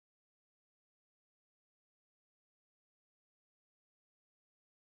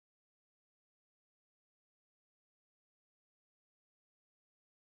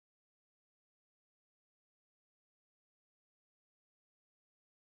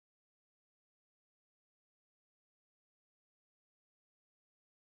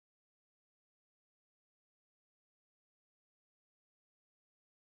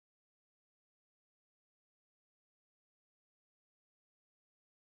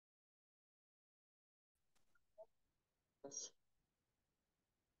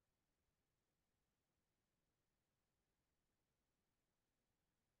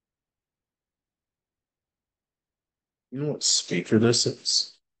You know what speaker this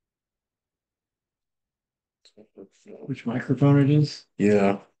is? Which microphone it is?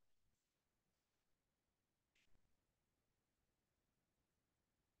 Yeah.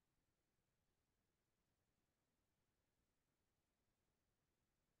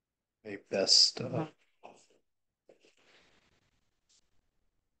 A best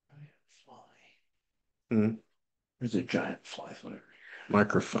hmm, There's a giant fly flitter.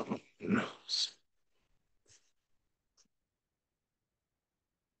 microphone.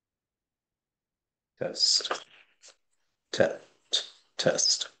 Test. Test.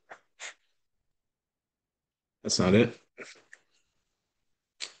 Test. That's not it.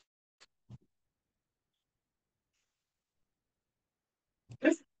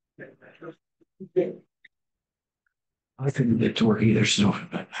 I couldn't get to work either, so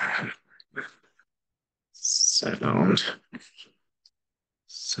Sound.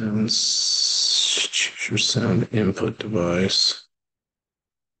 Choose your sound input device.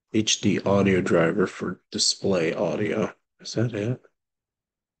 HD audio driver for display audio. Is that it?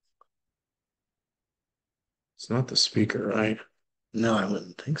 It's not the speaker, right? no, I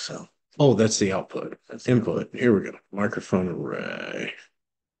wouldn't think so. Oh, that's the output. That's input. Here we go. Microphone array.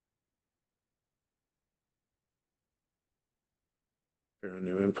 Here, a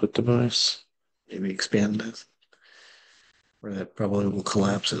new input device. Maybe expand this, or that probably will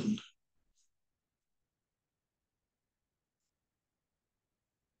collapse it.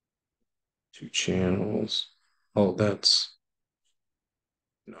 Two channels. Oh, that's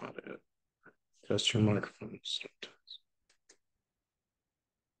not it. Test your microphone.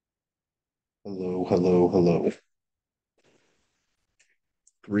 Hello, hello, hello.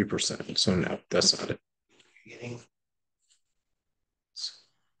 3%. So no, that's not it.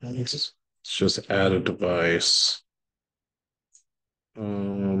 It's just add a device.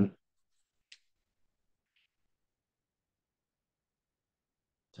 Um,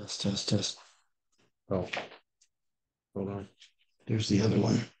 Test, test, test. oh, hold on. There's the other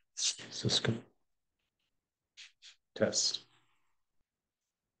one. Cisco. Test.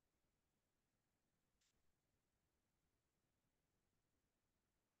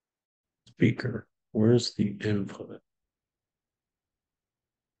 Speaker. Where's the input?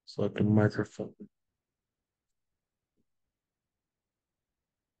 Select a microphone.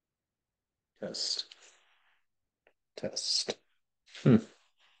 Test. Test. Hmm.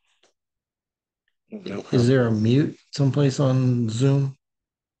 No, Is there a mute someplace on Zoom?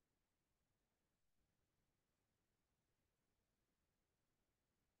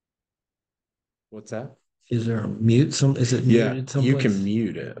 what's that? Is there a mute? Is it Yeah, muted you can someplace?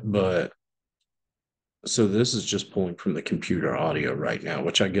 mute it, but so this is just pulling from the computer audio right now,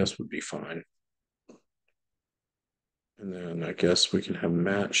 which I guess would be fine. And then I guess we can have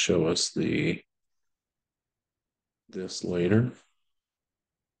Matt show us this later.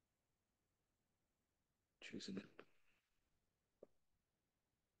 Choosing it.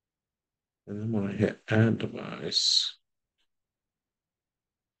 And then when I hit add device,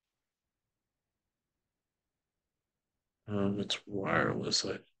 it's wireless,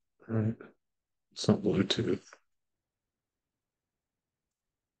 right? It's not Bluetooth.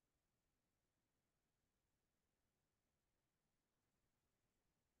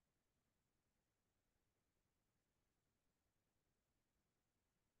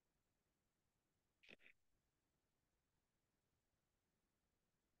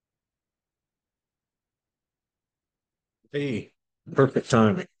 Hey, perfect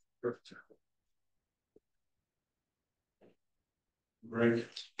timing. Perfect. Right.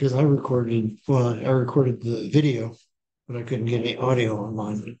 Because I recorded the video, but I couldn't get any audio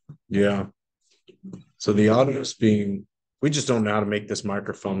online. Yeah. So the audio is being, we just don't know how to make this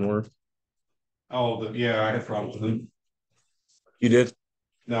microphone work. Oh, yeah, I had problems with it. You did?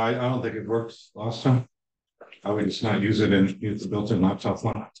 No, I don't think it works last time. I would just not use it and use the built-in laptop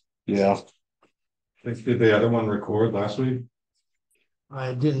one. Yeah. Did the other one record last week?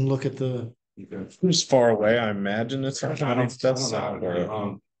 I didn't look at the. Okay. It's far away. I imagine it's not I gonna make don't, that I don't know how to sound. turn it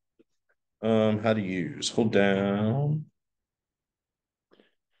on. How to use? Hold down.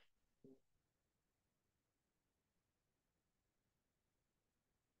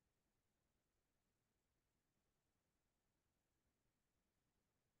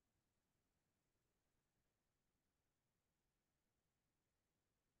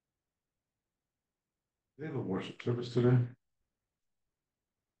 They have a worship service today.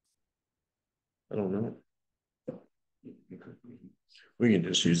 I don't know. We can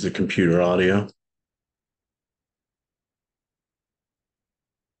just use the computer audio.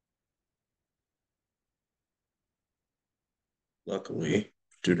 Luckily,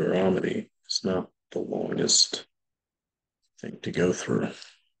 Deuteronomy is not the longest thing to go through.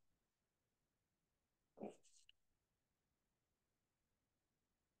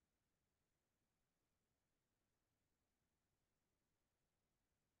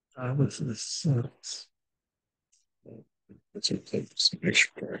 What's this? Let's just make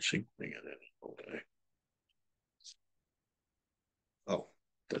sure we're actually putting it in. Okay. Oh,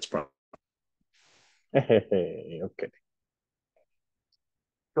 that's probably. Hey, okay.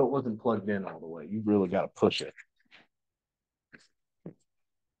 So it wasn't plugged in all the way. You really got to push it.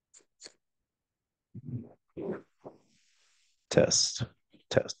 Test.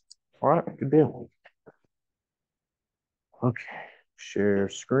 Test. All right, good deal. Okay. Share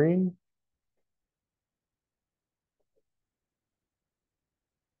screen.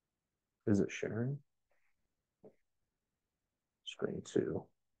 Is it sharing? Screen 2.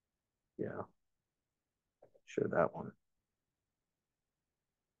 Yeah. Share that one.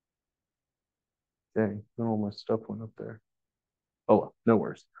 Dang, all my stuff went up there. Oh, well, no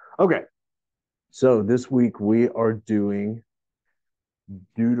worries. Okay. So this week we are doing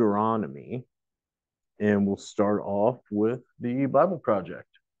Deuteronomy, and we'll start off with the Bible Project.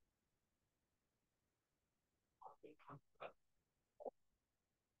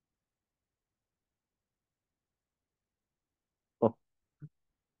 Oh,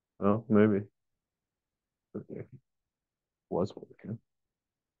 oh maybe. Okay. Was working.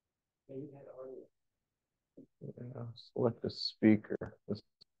 Yeah, select a speaker.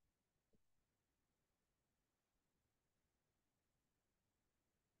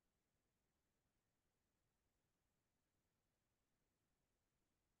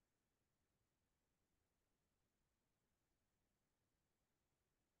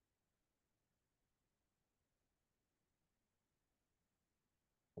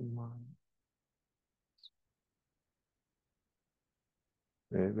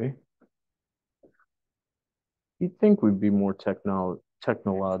 Maybe. You'd think we'd be more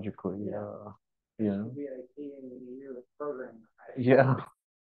technologically, yeah. Yeah.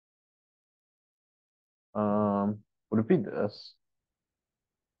 Would it be this?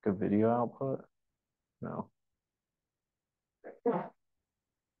 Like a video output? No.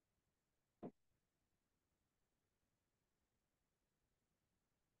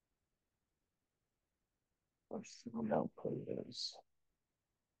 What sound output is?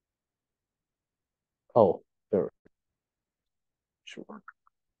 Oh, there. Sure.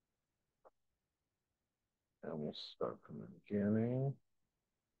 And we'll start from the beginning.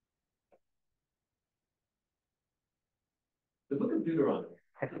 The book of Deuteronomy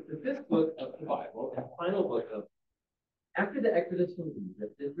is the fifth book of the Bible and final book of. After the Exodus from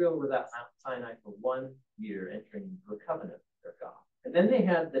Egypt, Israel was at Mount Sinai for 1 year, entering into a covenant with their God. And then they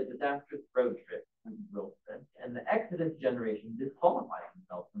had the disastrous road trip through the wilderness, and the Exodus generation disqualified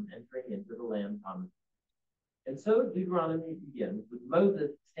themselves from entering into the land promised. And so Deuteronomy begins with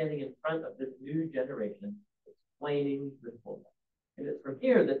Moses standing in front of this new generation, explaining the fullness. And it's from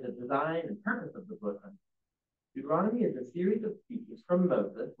here that the design and purpose of the book unfolds. Deuteronomy is a series of speeches from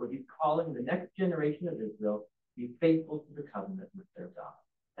Moses where he's calling the next generation of Israel to be faithful to the covenant with their God.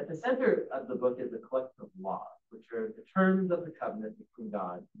 At the center of the book is a collection of laws, which are the terms of the covenant between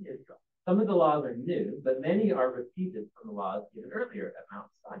God and Israel. Some of the laws are new, but many are repeated from the laws given earlier at Mount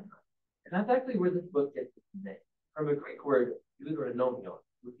Sinai. And that's actually where this book gets its name, from a Greek word, deuteronomion,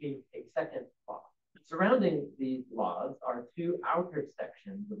 which means a second law. Surrounding these laws are 2 outer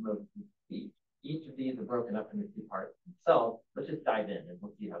sections of Moses' speech. Each of these are broken up into 2 parts themselves. Let's just dive in and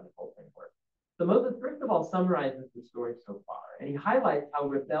we'll see how this whole thing works. So Moses, first of all, summarizes the story so far, and he highlights how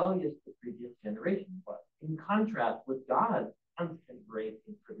rebellious the previous generation was, in contrast with God's constant grace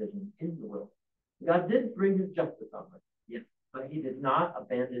and provision in the wilderness. God did bring his justice on them, yes, but he did not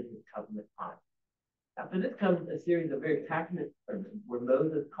abandon his covenant promise. After this comes a series of very passionate sermons where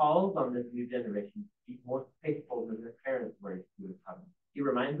Moses calls on this new generation to be more faithful than their parents were to the covenant. He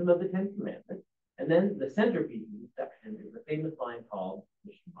reminds them of the 10 Commandments. And then the centerpiece of this section is the famous line called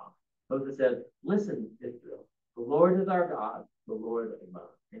the Shema. Moses says, "Listen, Israel, the Lord is our God, the Lord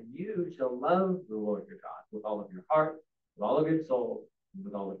alone. And you shall love the Lord your God with all of your heart, with all of your soul, and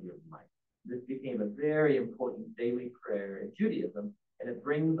with all of your might." This became a very important daily prayer in Judaism, and it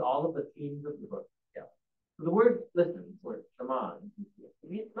brings all of the themes of the book together. So the word listen, or Shema, it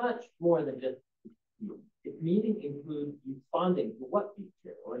means much more than just its meaning includes responding to what we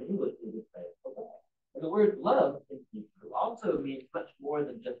hear, or in English we would say, okay. And the word love in Hebrew also means much more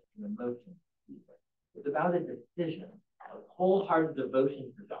than just an emotion. It's about a decision, a wholehearted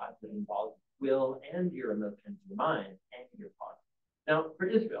devotion to God that involves will and your emotions, your mind, and your heart. Now, for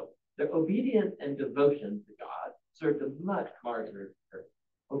Israel, their obedience and devotion to God served a much larger purpose.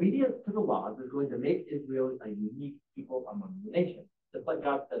 Obedience to the laws is going to make Israel a unique people among the nations. Just like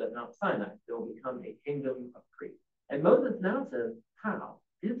God said at Mount Sinai, they will become a kingdom of priests. And Moses now says, how?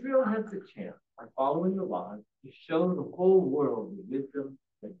 Israel has the chance, by following the laws, to show the whole world the wisdom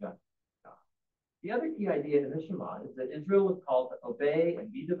and justice of God. The other key idea in the Shema is that Israel was called to obey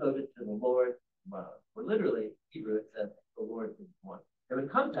and be devoted to the Lord love. Or literally, Hebrew, it says, the Lord is one. And in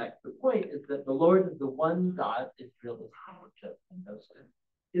context, the point is that the Lord is the one God Israel is to worship and no sin.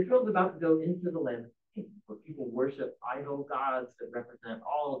 Israel's about to go into the land of kings, where people worship idol gods that represent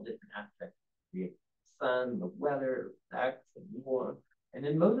all different aspects of the sun, the weather, sex, and war. And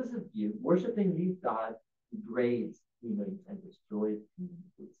in Moses' view, worshiping these gods degrades humans and destroys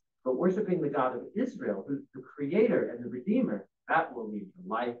communities. But worshiping the God of Israel, who's the creator and the redeemer, that will lead to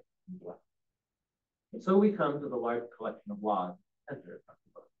life and blessing. And so we come to the large collection of laws at the center of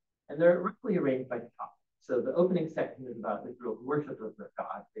the book. And they're roughly arranged by topic. So the opening section is about Israel's worship of their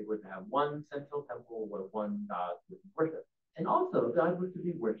God. They were to have one central temple where one God was worshipped. And also, God was to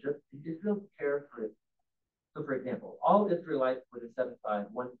be worshipped in Israel's care for it. So, for example, all Israelites were to set aside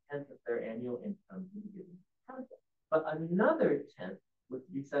 1/10 of their annual income to be given to the temple. But another tenth was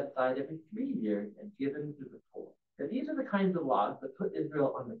to be set aside every 3 years and given to the poor. And these are the kinds of laws that put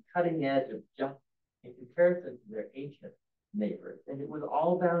Israel on the cutting edge of justice in comparison to their ancient neighbors. And it was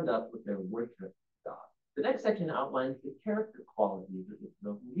all bound up with their worship of God. The next section outlines the character qualities of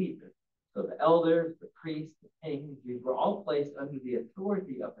Israel's leaders. So the elders, the priests, the kings, these were all placed under the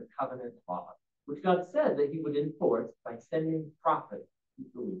authority of the covenant law, which God said that he would enforce by sending prophets to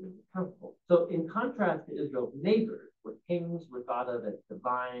the leaders of the council. So in contrast to Israel's neighbors, where kings were thought of as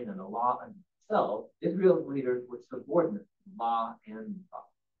divine and a law unto themselves, Israel's leaders were subordinate to law and law.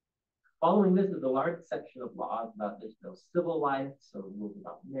 Following this is a large section of laws about Israel's civil life, so rules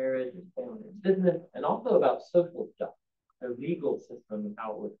about marriage and family and business, and also about social justice, their legal system and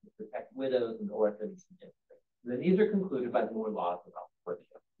how it was to protect widows and orphans and infants. And then these are concluded by more laws about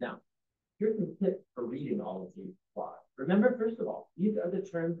worship. Now, here's some tips for reading all of these laws. Remember, first of all, these are the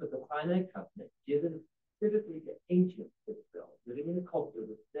terms of the Sinai covenant given specifically to ancient Israel, living in a culture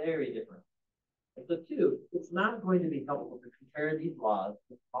that's very different. And so, two, it's not going to be helpful to compare these laws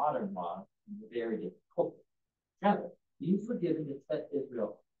with modern laws in a very different culture. Rather, these were given to set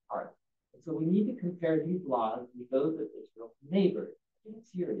Israel apart. And so we need to compare these laws with those of Israel's neighbors in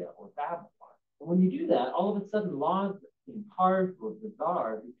Syria or Babylon. And when you do that, all of a sudden laws that seem harsh or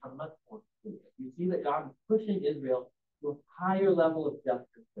bizarre become much more clear. You see that God is pushing Israel to a higher level of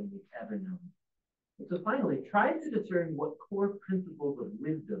justice than we've ever known. And so finally, try to discern what core principles of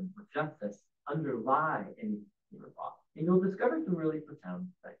wisdom or justice underlie any particular law. And you'll discover some really profound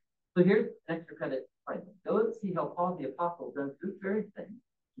things. So here's an extra credit assignment. Go and see how Paul the Apostle does this very thing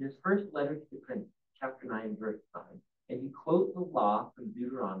in his first letter to the Corinthians, chapter 9, verse 9. And he quotes the law from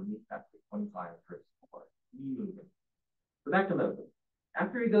Deuteronomy chapter 25, verse 4. So back to Moses.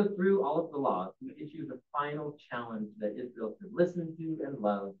 After he goes through all of the laws, he issues a final challenge that Israel should listen to and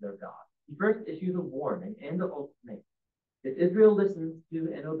love their God. He first issues a warning and an ultimatum. If Israel listens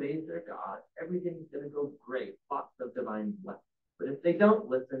to and obeys their God, everything's going to go great, lots of divine blessing. But if they don't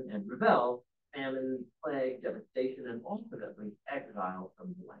listen and rebel, famine, plague, devastation, and ultimately exile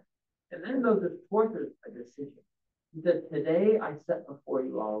from the land. And then Moses forces a decision. He says, today I set before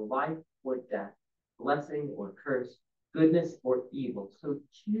you all life or death, blessing or curse, goodness or evil. So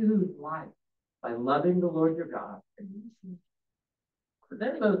choose life by loving the Lord your God and listening. But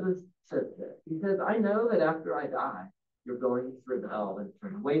then Moses says this. He says, I know that after I die, you're going to rebel and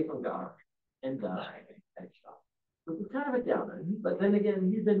turn away from God and die in exile. So it's kind of a downer. But then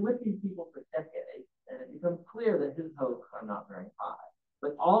again, he's been with these people for decades, and it becomes clear that his hopes are not very high.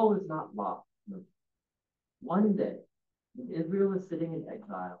 But all is not lost. One day, when Israel is sitting in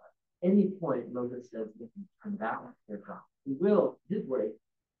exile, at any point, Moses says they can turn back to their God. He will, his way,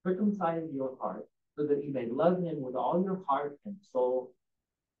 circumcise your heart so that you may love him with all your heart and soul.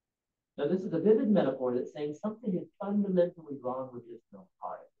 Now, this is a vivid metaphor that's saying something is fundamentally wrong with Israel's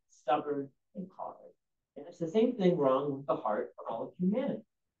heart. It's stubborn and hard. And it's the same thing wrong with the heart of all of humanity.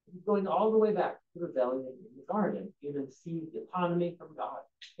 It's going all the way back to rebellion in the garden. Humans seized autonomy from God.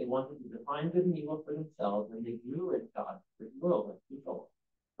 They wanted to define good and evil for themselves, and they grew in God's free world as people.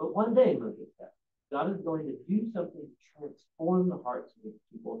 But one day, Moses said, God is going to do something to transform the hearts of his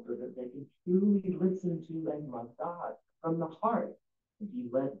people so that they can truly listen to and love God from the heart and be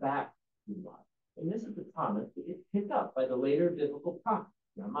led back to God. And this is the promise that gets picked up by the later biblical prophets,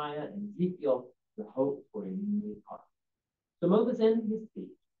 Jeremiah and Ezekiel, the hope for a new heart. So Moses ends his speech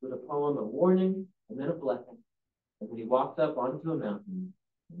with a poem of warning and then a blessing, and then he walks up onto a mountain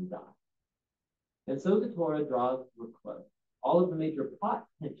and he dies. And so the Torah draws to a close. All of the major plot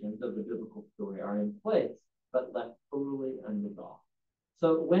tensions of the biblical story are in place, but left totally unresolved.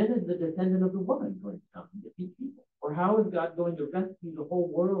 So when is the descendant of the woman going to come and defeat people? Or how is God going to rescue the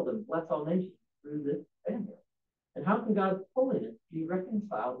whole world and bless all nations through this family? And how can God's holiness be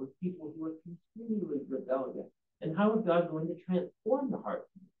reconciled with people who are continually rebellious? And how is God going to transform the hearts?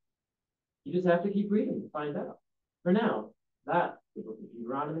 You just have to keep reading to find out. For now, that's the book of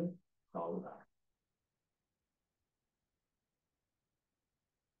Deuteronomy. It's all about.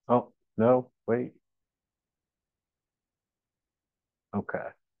 Oh, no, wait. Okay.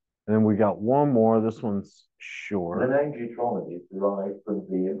 And then we got one more. This one's The short. name Deuteronomy is derived from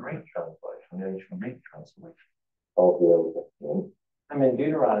the Greek translation, the ancient Greek translation of the Old Testament. I mean,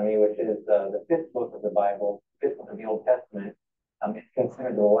 Deuteronomy, which is the fifth book of the Bible, fifth book of the Old Testament, is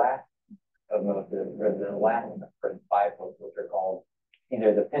considered the last of the last of the five books, which are called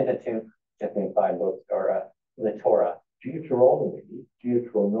either the Pentateuch, just means five books, or the Torah. Deuteronomy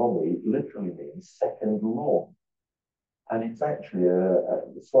literally means second law. And it's actually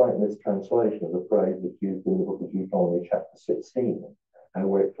a slight mistranslation of the phrase that's used in the book of Deuteronomy, chapter 16,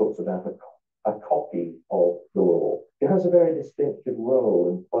 where it talks about a copy of the law. It has a very distinctive role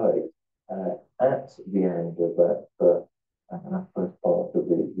and play at the end of that first part of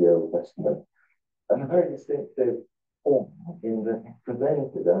the Old Testament. And a very distinctive form in that it's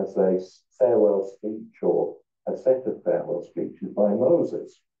presented as a farewell speech or a set of farewell speeches by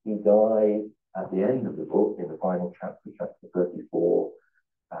Moses. He died at the end of the book, in the final chapter, chapter 34,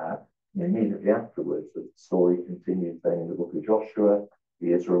 immediately afterwards, the story continues then in the book of Joshua.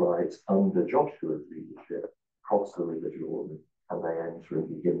 The Israelites, under Joshua's leadership, cross the river Jordan, and they enter and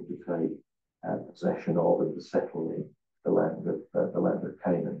begin to take possession of and to settle in the land of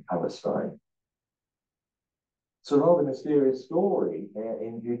Canaan, Palestine. It's a rather mysterious story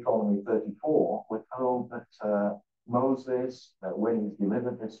in Deuteronomy 34. We're told that Moses, when he's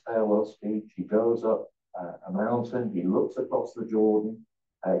delivered this farewell speech, he goes up a mountain, he looks across the Jordan,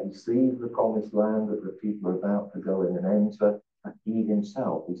 he sees the promised land that the people are about to go in and enter, but he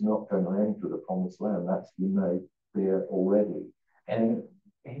himself is not going to enter the promised land. That's been made clear already. And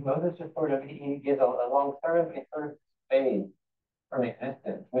Moses just sort of, he gives a long sermon, he sort of fades from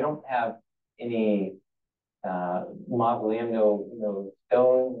existence. We don't have any mausoleum, no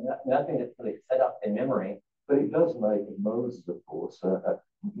stone, nothing that's really set up in memory. But it does make Moses, of course,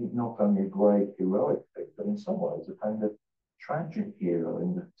 not only a great heroic figure, but in some ways a kind of tragic hero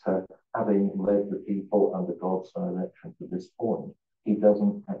in that having led the people under God's direction to this point, he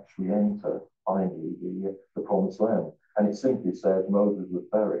doesn't actually enter finally the promised land. And it simply says Moses was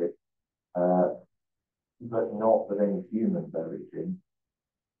buried, but not that any human buried him.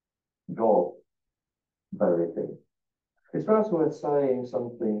 God buried him. It's perhaps worth saying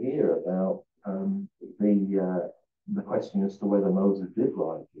something here about the question as to whether Moses did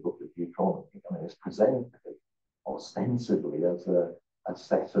write the book of Deuteronomy. I mean, it's presented ostensibly as a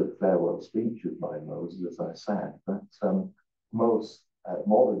set of farewell speeches by Moses, as I said, but most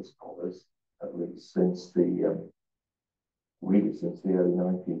modern scholars, at least since the early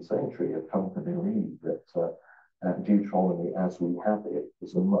 19th century, have come to believe that Deuteronomy, as we have it,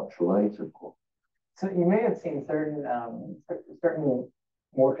 is a much later book. So you may have seen certain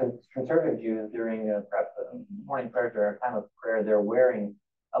more conservative Jews during perhaps the morning prayer or a time of prayer. They're wearing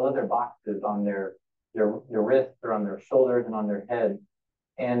leather boxes on their wrists or on their shoulders and on their heads.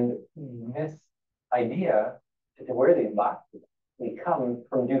 And this idea to wear these boxes, it comes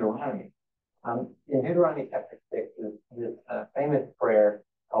from Deuteronomy. In Deuteronomy chapter 6 is this famous prayer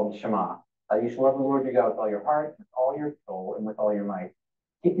called Shema. You shall love the Lord your God with all your heart, with all your soul, and with all your might.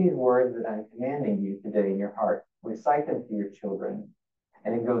 Keep these words that I'm commanding you today in your heart. Recite them to your children.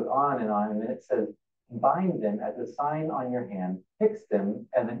 And it goes on, and then it says, bind them as a sign on your hand, fix them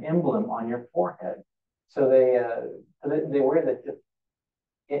as an emblem on your forehead. So they wear this just,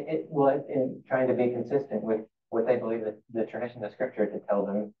 in trying to be consistent with what they believe that the tradition of Scripture to tell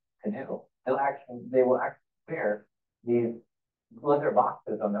them to do. They will actually wear these leather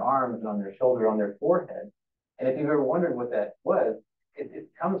boxes on their arms and on their shoulder, on their forehead. And if you've ever wondered what that was, it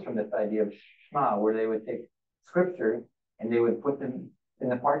comes from this idea of Shema, where they would take scriptures and they would put them in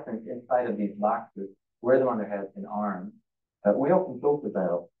the parchment inside of these boxes, wear them on their heads and arms. We often talk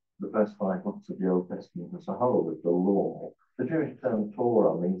about the first five books of the Old Testament as a whole, as the law. The Jewish term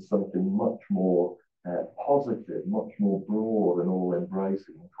Torah means something much more positive, much more broad and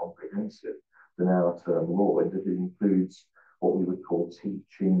all-embracing and comprehensive than our term law, and it includes what we would call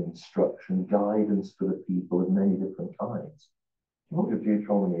teaching, instruction, guidance for the people of many different kinds. The book of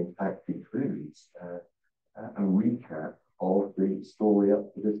Deuteronomy, in fact, includes a recap of the story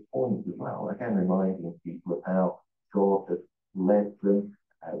up to this point as well. Again, reminding people of how God had led them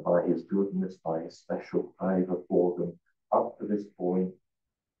by his goodness, by his special favor for them up to this point.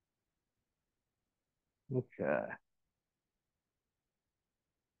 Okay.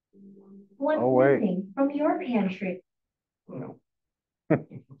 What's Oh, wait. missing from your pantry? No.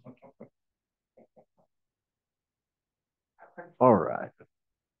 All right.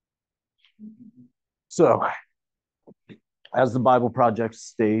 So, as the Bible Project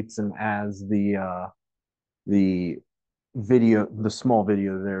states, and as the video, the small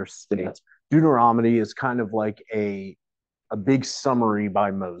video there states, Deuteronomy is kind of like a big summary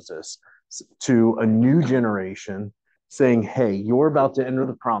by Moses to a new generation saying, hey, you're about to enter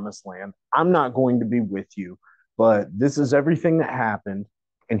the promised land. I'm not going to be with you, but this is everything that happened.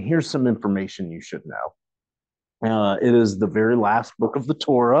 And here's some information you should know. It is the very last book of the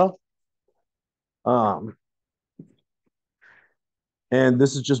Torah. And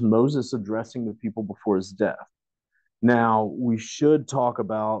this is just Moses addressing the people before his death. Now, we should talk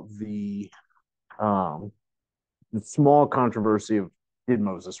about the small controversy of, did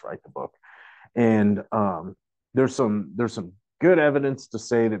Moses write the book? And there's some good evidence to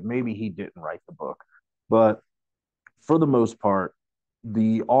say that maybe he didn't write the book, but for the most part,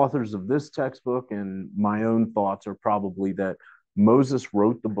 the authors of this textbook and my own thoughts are probably that Moses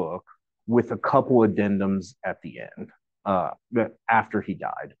wrote the book with a couple addendums at the end, after he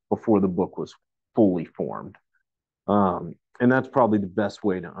died, before the book was fully formed. And that's probably the best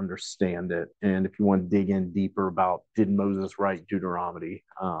way to understand it. And if you want to dig in deeper about, did Moses write Deuteronomy,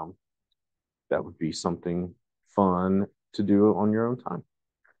 that would be something fun to do on your own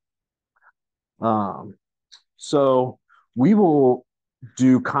time. So we will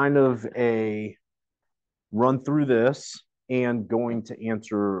do kind of a run through this and going to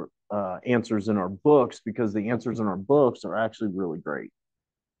answer answers in our books, because the answers in our books are actually really great.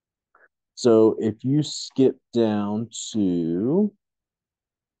 So if you skip down to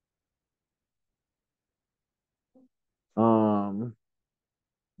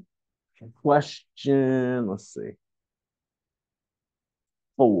question, let's see,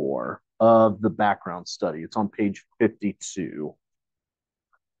 4 of the background study. It's on page 52.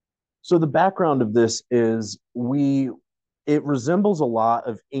 So the background of this is it resembles a lot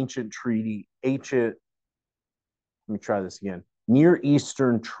of let me try this again, Near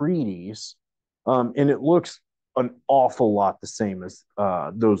Eastern treaties, and it looks an awful lot the same as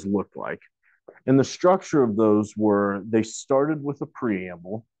those look like. And the structure of those were, they started with a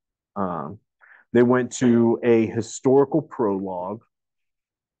preamble. They went to a historical prologue.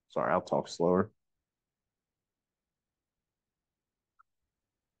 Sorry, I'll talk slower.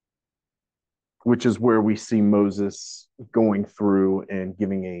 Which is where we see Moses going through and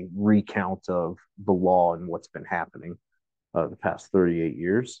giving a recount of the law and what's been happening the past 38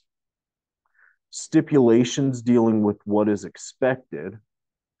 years. Stipulations dealing with what is expected,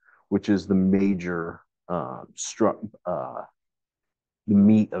 which is the major the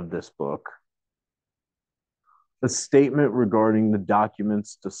meat of this book. A statement regarding the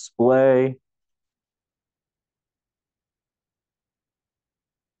document's display,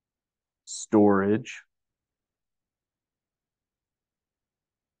 storage,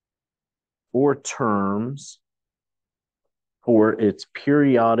 or terms for its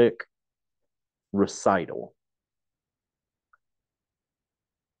periodic recital.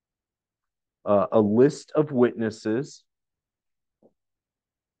 A list of witnesses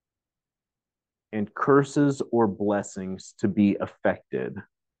and curses or blessings to be affected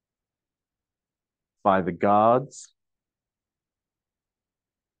by the gods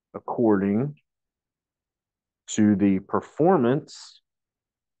according to the performance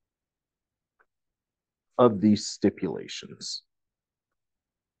of these stipulations.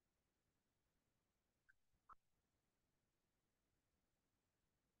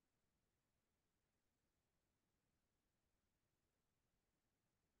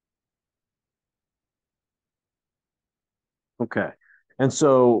 Okay. And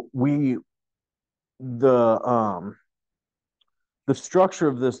so the structure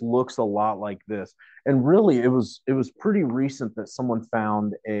of this looks a lot like this. And really it was pretty recent that someone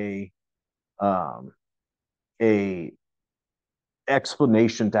found a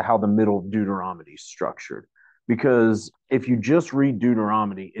explanation to how the middle of Deuteronomy is structured. Because if you just read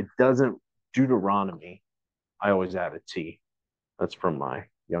Deuteronomy, Deuteronomy, I always add a T. That's from my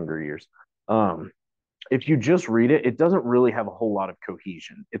younger years. If you just read it, it doesn't really have a whole lot of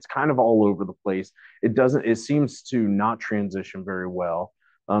cohesion. It's kind of all over the place. It seems to not transition very well.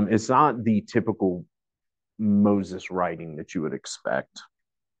 It's not the typical Moses writing that you would expect.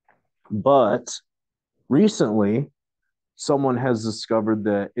 But recently, someone has discovered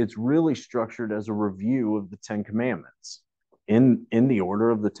that it's really structured as a review of the Ten Commandments in the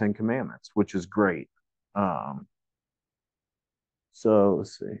order of the Ten Commandments, which is great. So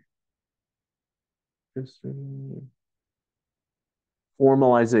let's see. History.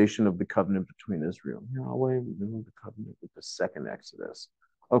 Formalization of the covenant between Israel and Yahweh, renewing the covenant with the second Exodus.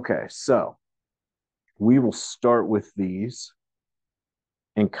 Okay, so we will start with these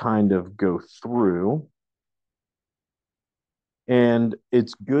and kind of go through. And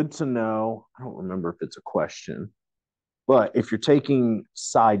it's good to know, I don't remember if it's a question, but if you're taking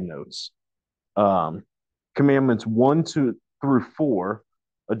side notes, commandments 1 through 4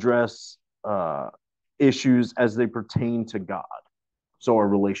 address issues as they pertain to God. So our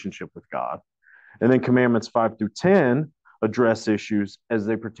relationship with God. And then commandments 5 through 10 address issues as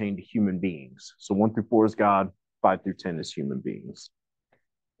they pertain to human beings. So 1 through 4 is God, 5 through 10 is human beings.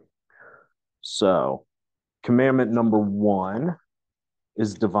 So commandment number 1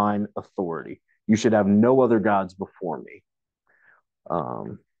 is divine authority. You should have no other gods before me.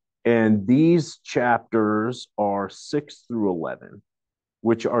 And these chapters are 6 through 11,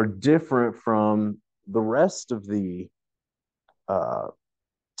 which are different from the rest of the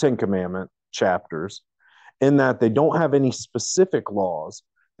Ten Commandment chapters in that they don't have any specific laws.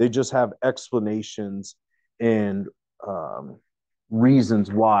 They just have explanations and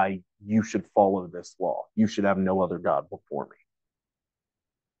reasons why you should follow this law. You should have no other God before me.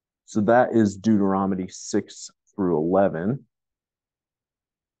 So that is Deuteronomy 6 through 11.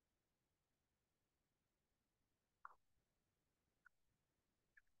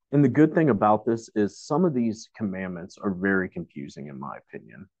 And the good thing about this is some of these commandments are very confusing, in my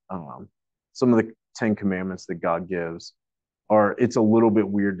opinion. Some of the 10 commandments that God gives it's a little bit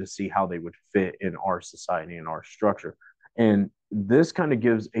weird to see how they would fit in our society and our structure. And this kind of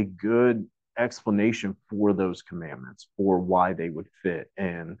gives a good explanation for those commandments, for why they would fit.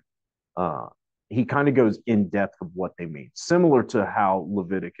 And he kind of goes in depth of what they mean, similar to how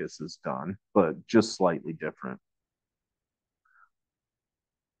Leviticus is done, but just slightly different.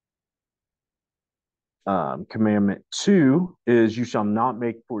 Commandment 2 is you shall not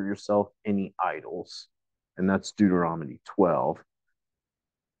make for yourself any idols. And that's Deuteronomy 12.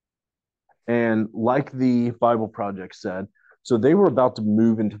 And like the Bible Project said, so they were about to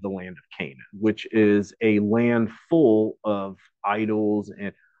move into the land of Canaan, which is a land full of idols.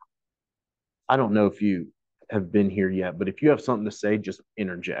 And I don't know if you have been here yet, but if you have something to say, just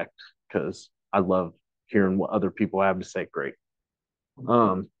interject because I love hearing what other people have to say. Great.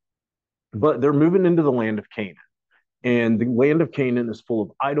 But they're moving into the land of Canaan. And the land of Canaan is full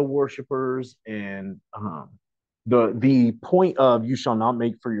of idol worshippers. And the point of you shall not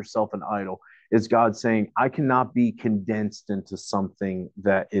make for yourself an idol is God saying, I cannot be condensed into something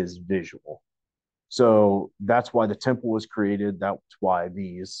that is visual. So that's why the temple was created. That's why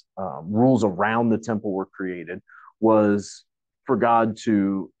these rules around the temple were created, was for God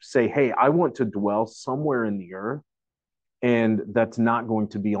to say, hey, I want to dwell somewhere in the earth, and that's not going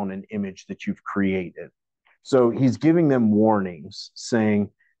to be on an image that you've created. So he's giving them warnings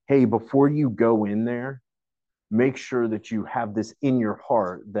saying, hey, before you go in there, make sure that you have this in your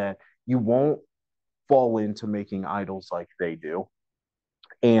heart that you won't fall into making idols like they do.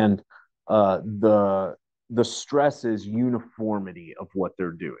 And the stress is uniformity of what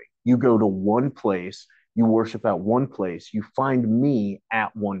they're doing. You go to one place, you worship at one place, you find me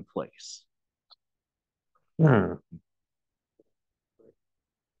at one place.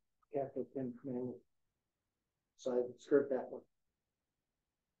 Catholic Ten Commandments. So I skirt that one.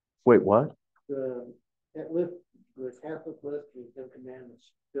 Wait, what? The Catholic list of the Ten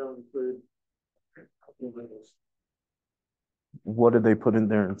Commandments don't include Leviticus. What did they put in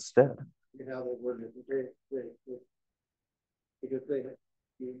there instead? You know, they worded it because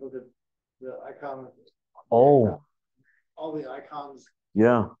you look at the icon. Oh, all the icons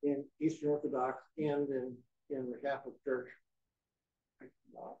yeah. in Eastern Orthodox and in the Catholic Church.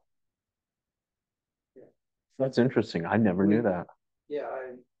 Yeah. That's interesting. I never knew that. Yeah,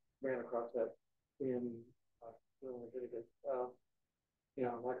 I ran across that in Leviticus. You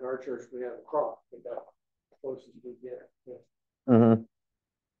know, like our church, we have a cross. We got closest we get. Yeah. Mm-hmm.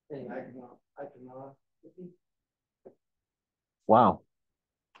 And I cannot. Wow.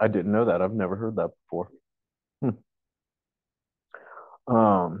 I didn't know that. I've never heard that before.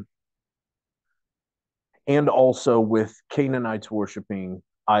 And also with Canaanites worshiping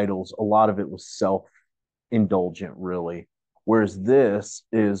idols, a lot of it was self-indulgent, really. Whereas this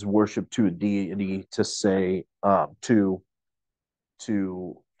is worship to a deity to say, to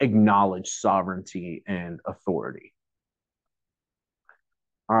acknowledge sovereignty and authority.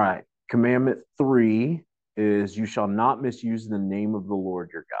 All right. Commandment 3 is you shall not misuse the name of the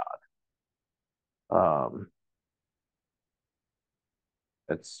Lord your God.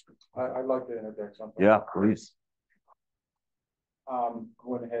 That's I'd like to interject something. yeah, please.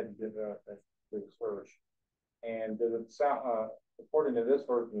 Went ahead and did a search. And does it sound, according to this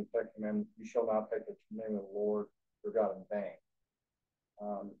version of the Second Commandment, you shall not take the name of the Lord your God in vain.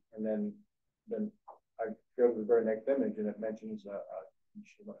 And then I go to the very next image and it mentions you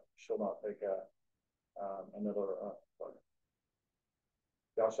shall not take another,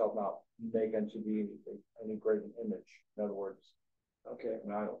 thou shalt not make unto thee any graven image. In other words, okay,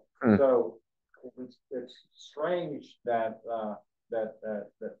 an idol. So it's strange that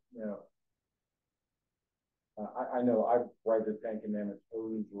you know. I know I've read the Ten Commandments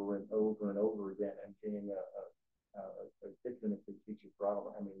over and over and over again, and being a kitchen ministry teacher for I don't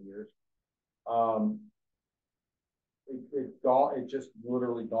know how many years. It just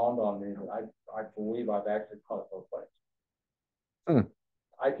literally dawned on me that I believe I've actually caught it both ways.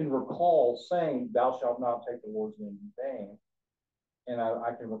 I can recall saying, "Thou shalt not take the Lord's name in vain," and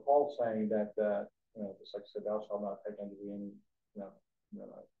I can recall saying that just like I said, "Thou shalt not take unto thee any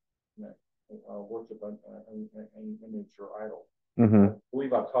worship an image or idol." Mm-hmm. I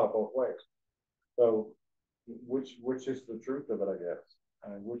believe I've taught it both ways. So, which is the truth of it, I guess,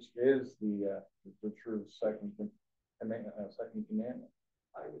 and which is the true second commandment?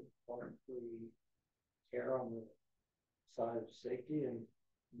 I would probably err on the side of safety and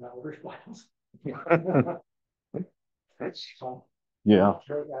not worse violence. Yeah.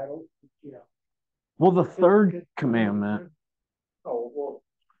 Well, the third commandment. Oh well,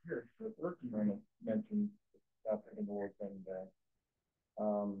 here the third commandment mentions not taking the Lord's name in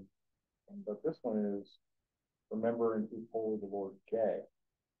vain. But this one is remember and keep holy the Lord's day.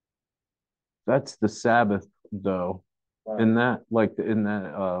 That's the Sabbath, though. Right. In that, like in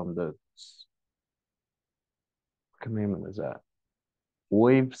that, the what commandment is that?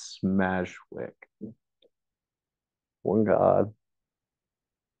 Oiv smashwick. One God.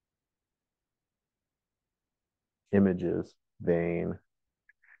 Images, vain.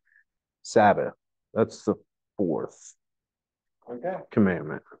 Sabbath. That's the fourth Okay.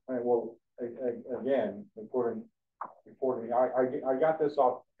 commandment. All right, well, again, according I got this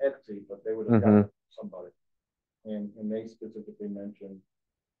off Etsy, but they would have got it from somebody, and they specifically mentioned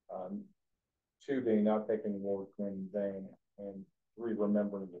two being not taking the Lord's name in vain, and three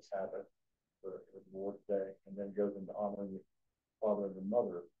remembering the Sabbath for the Lord's day, and then goes into honoring the father and the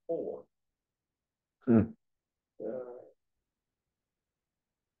mother. Four.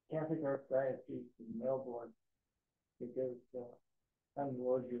 Catholic Archdiocese in Melbourne, because I'm the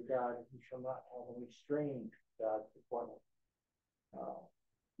Lord your God, you shall not have any strange gods before me.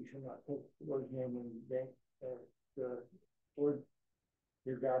 You shall not take the Lord's name in vain, the Lord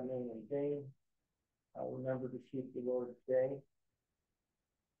your God name in vain. Remember to keep the Lord's day.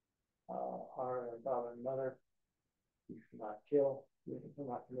 Honor thy father and mother. You shall not kill. You shall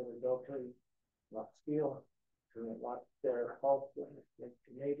not commit adultery. Not steal. You shall not bear false witness against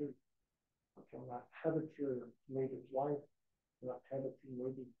your neighbor. You shall not covet your neighbor's wife. You shall not covet your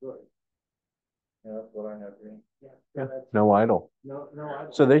neighbor's good. Yeah, that's what I have here. Yeah, no idol. No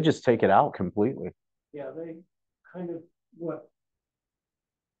idol. So they just take it out completely. Yeah, they kind of what?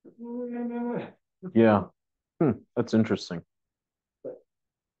 Yeah. That's interesting.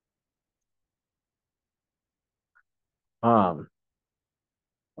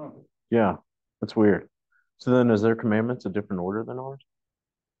 Yeah, that's weird. So then is their commandments a different order than ours?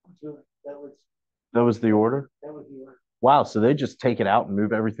 So That was the order? That was the order. Wow, so they just take it out and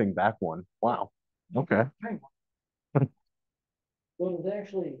move everything back one. Wow. Okay. Well, it was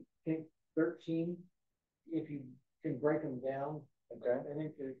actually, I think, 13, if you can break them down. Okay. I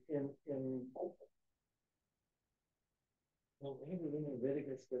think in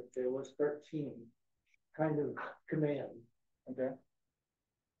Leviticus that there was 13 kind of commands. Okay.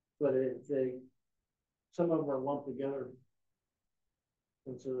 But some of them are lumped together,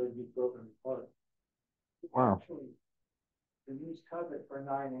 and so they'd be broken apart. Wow. Actually, they use covet for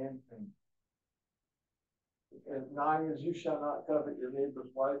 9 and 10. And 9 is you shall not covet your neighbor's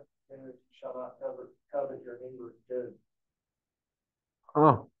wife, and you shall not covet your neighbor's good.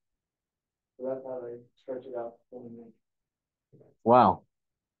 Oh. So that's how they stretch it out. Wow.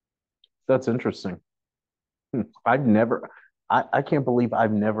 That's interesting. I can't believe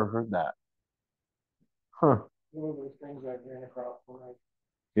I've never heard that. Huh. One of those things I ran across when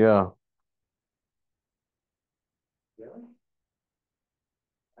Yeah. really?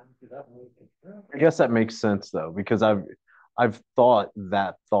 I guess that makes sense though, because I've thought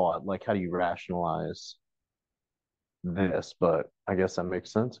that thought, like how do you rationalize this? But I guess that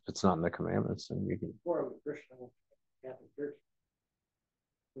makes sense. If it's not in the commandments, then you can. Before it was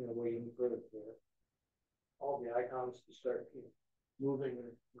wants to start moving.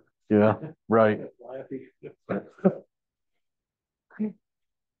 Yeah, right.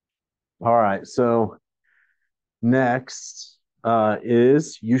 All right. So next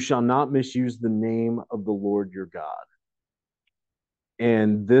is you shall not misuse the name of the Lord your God.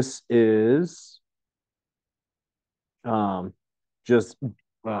 And this is just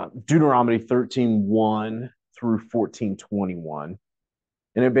Deuteronomy 13:1 through 14:21.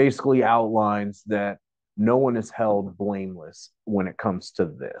 And it basically outlines that no one is held blameless when it comes to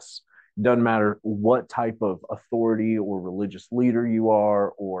this. It doesn't matter what type of authority or religious leader you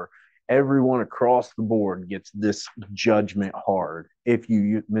are, or everyone across the board gets this judgment hard if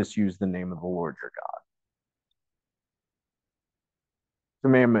you misuse the name of the Lord your God.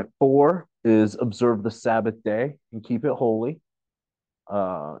 Commandment 4 is observe the Sabbath day and keep it holy.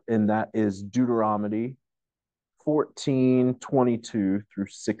 And that is Deuteronomy 14:22 through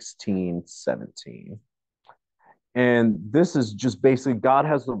 16:17. And this is just basically God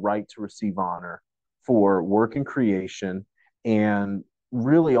has the right to receive honor for work in creation and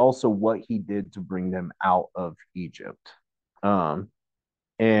really also what he did to bring them out of Egypt.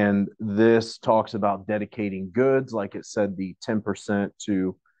 And this talks about dedicating goods, like it said, the 10%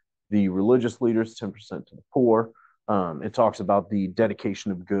 to the religious leaders, 10% to the poor. It talks about the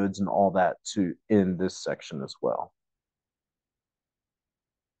dedication of goods and all that to in this section as well.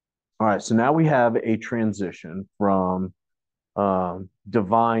 All right, so now we have a transition from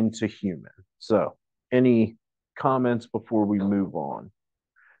divine to human. So, any comments before we move on?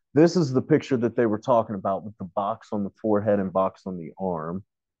 This is the picture that they were talking about with the box on the forehead and box on the arm.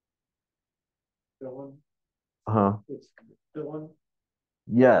 Dylan, Uh-huh. it's Dylan.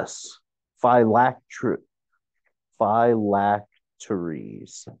 Yes. Phylacteries.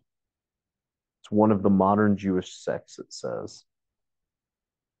 It's one of the modern Jewish sects, it says.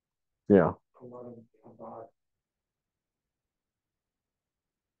 Yeah.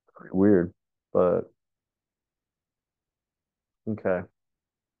 Weird, but okay.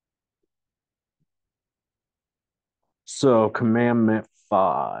 So, commandment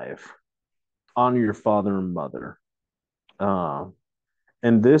 5, honor your father and mother.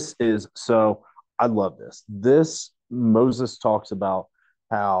 And this is so I love this. This Moses talks about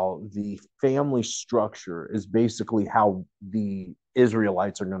how the family structure is basically how the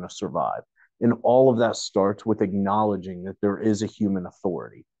Israelites are going to survive. And all of that starts with acknowledging that there is a human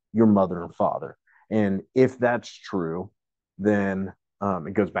authority, your mother and father. And if that's true, then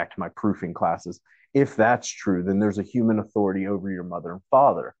it goes back to my proofing classes. If that's true, then there's a human authority over your mother and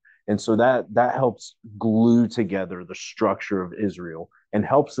father. And so that helps glue together the structure of Israel and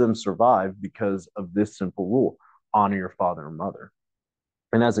helps them survive because of this simple rule: honor your father and mother.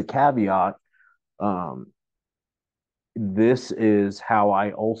 And as a caveat, this is how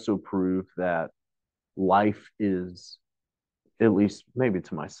I also prove that life is, at least maybe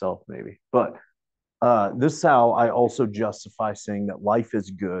to myself, maybe, but this is how I also justify saying that life is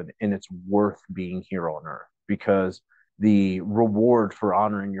good and it's worth being here on earth, because the reward for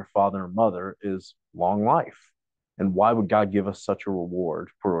honoring your father and mother is long life. And why would God give us such a reward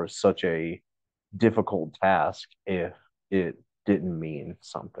for such a difficult task if it didn't mean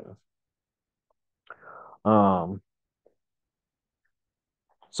something?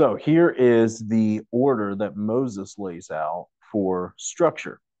 So here is the order that Moses lays out for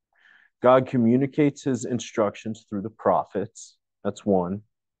structure. God communicates his instructions through the prophets. That's 1.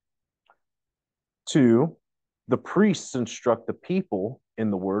 2, the priests instruct the people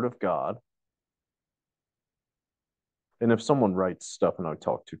in the word of God. And if someone writes stuff and I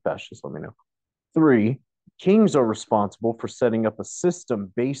talk too fast, just let me know. 3, kings are responsible for setting up a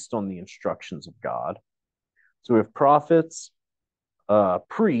system based on the instructions of God. So we have prophets,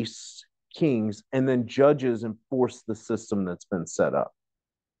 priests, kings, and then judges enforce the system that's been set up.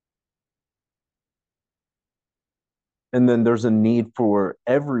 And then there's a need for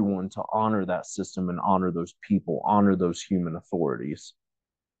everyone to honor that system and honor those people, honor those human authorities,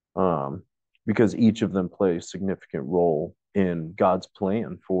 because each of them play a significant role in God's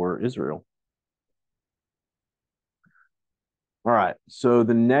plan for Israel. All right, so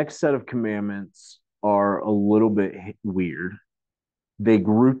the next set of commandments are a little bit weird. They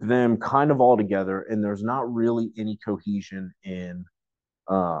group them kind of all together, and there's not really any cohesion in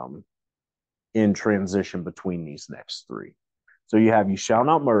transition between these next 3. So you have, you shall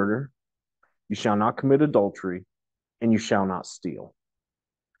not murder, you shall not commit adultery, and you shall not steal.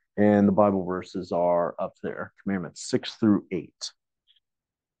 And the Bible verses are up there, commandments 6 through 8.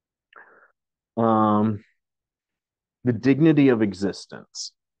 The dignity of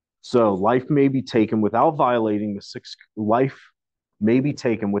existence. So life may be taken without violating the sixth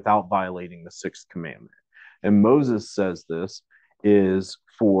commandment. And Moses says this is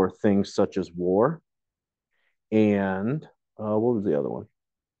for things such as war and what was the other one?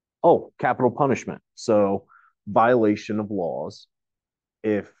 Oh, capital punishment. So violation of laws.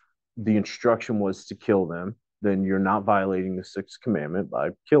 If the instruction was to kill them, then you're not violating the sixth commandment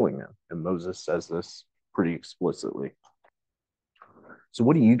by killing them. And Moses says this pretty explicitly. So,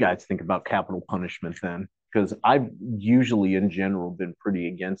 what do you guys think about capital punishment then? Because I've usually, in general, been pretty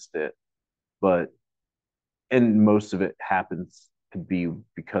against it, but and most of it happens to be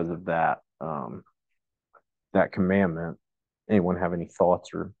because of that commandment. Anyone have any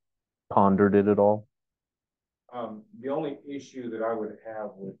thoughts or pondered it at all? The only issue that I would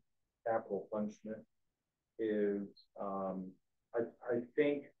have with capital punishment is I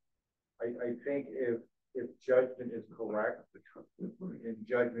think if judgment is correct and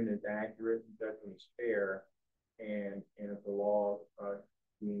judgment is accurate and judgment is fair, and if the law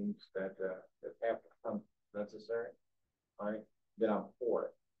means that that capital punishment is necessary, right, then I'm for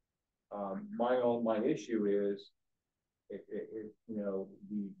it. My issue is the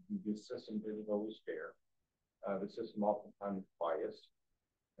system isn't always fair. The system oftentimes is biased.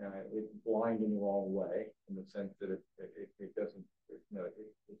 It's blind in the wrong way, in the sense that it doesn't,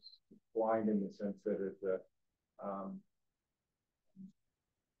 it's blind in the sense that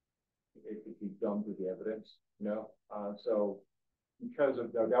it could be dumb to the evidence, so because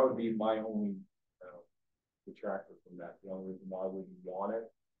of that, that would be my only detractor from that. The only reason why I wouldn't want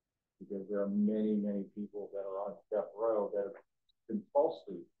it, because there are many, many people that are on death row that have been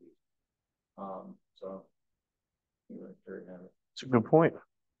falsely accused. So, anyway, there you have it. It's a good point.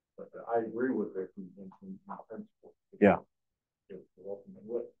 But I agree with it in principle. Yeah. What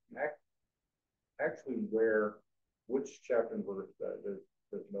actually which chapter and verse does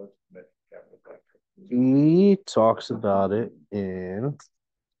most mention capital punishment? He talks about it in.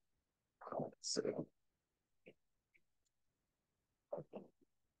 Let's see.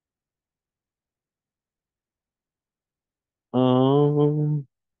 Um,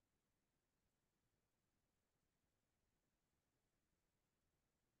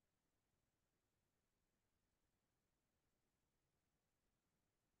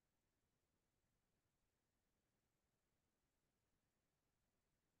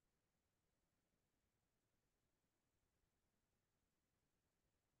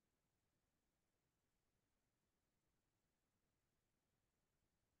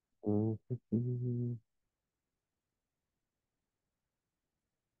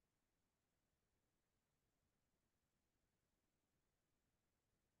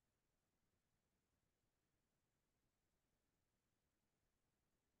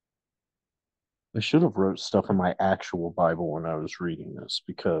 I should have wrote stuff in my actual Bible when I was reading this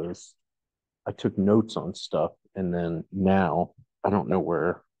because I took notes on stuff, and then now I don't know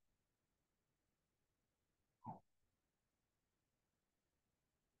where.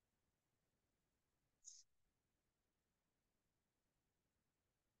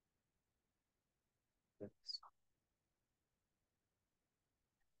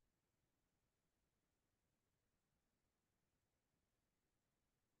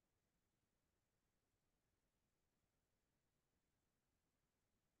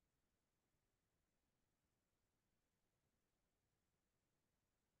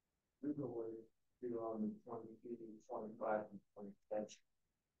 Deuteronomy 22, 25, and 26.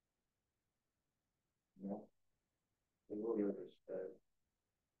 Yeah. The Lord is dead.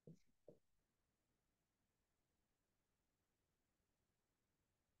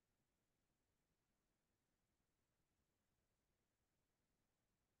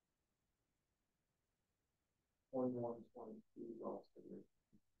 Also there.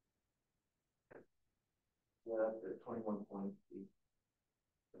 Yeah, that's it. 21:22.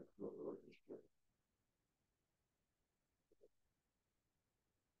 That's what the Lord is dead.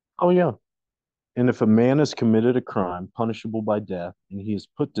 Oh yeah. And if a man has committed a crime punishable by death, and he is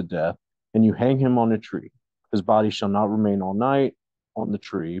put to death, and you hang him on a tree, his body shall not remain all night on the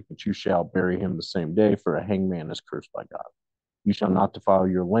tree, but you shall bury him the same day, for a hanged man is cursed by God. You shall not defile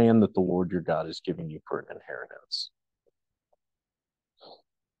your land that the Lord your God is giving you for an inheritance.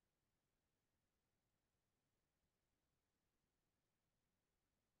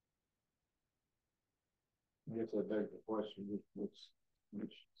 I guess I beg the question, which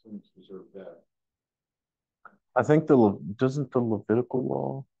sins deserve death? I think doesn't the Levitical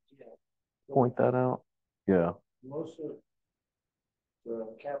law point that out? Yeah. Most of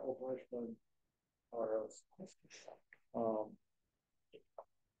the capital punishment are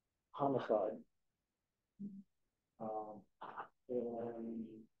homicide. And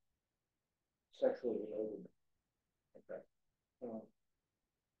sexually related. Okay.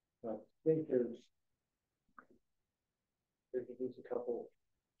 I think there's there's at least a couple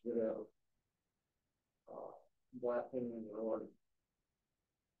that have blasphemy the Lord.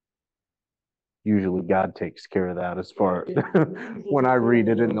 Usually God takes care of that as far when I read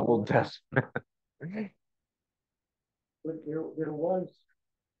it in the Old Testament. But there was,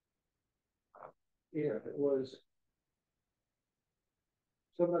 yeah, it was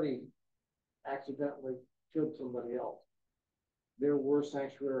somebody accidentally killed somebody else. There were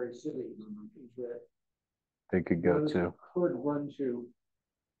sanctuary cities that They could go those to. could run to,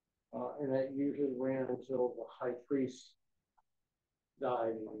 and that usually ran until the high priest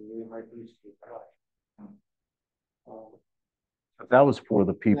died, and the high priest would die. That was for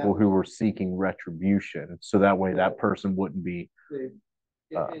the people who were seeking retribution, so that way that person wouldn't be.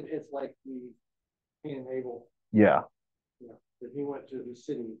 It's like the Cain and Abel. Yeah. You know, that he went to the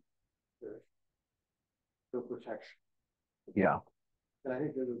city for protection. Yeah. And I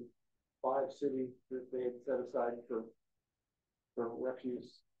think there were 5 cities that they had set aside for refuge.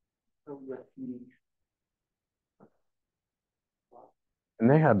 And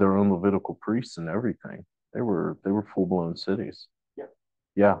they had their own Levitical priests and everything. They were full blown cities. Yeah.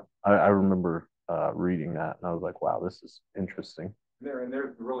 Yeah. I remember reading that and I was like, wow, this is interesting.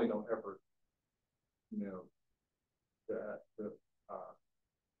 There's really no effort, you know, to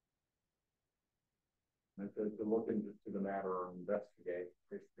look into the matter or investigate.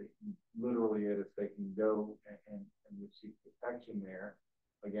 Literally, it is they can go and receive protection there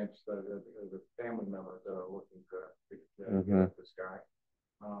against the family members that are looking to get at this guy.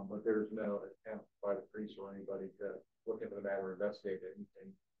 But there's no attempt by the priest or anybody to look into the matter, investigate it, and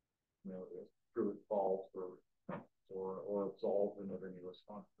you know, prove it false or absolve them of any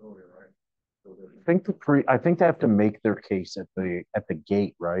responsibility, right? So I think they have to make their case at the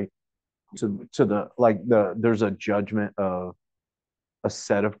gate, right? To the there's a judgment of a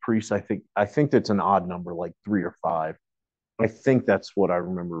set of priests. I think that's an odd number, like 3 or 5. I think that's what I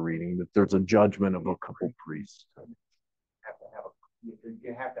remember reading, that there's a judgment of a couple priests.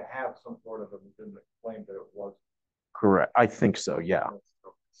 You have to have some sort of a legitimate claim that it was correct. I think so. Yeah.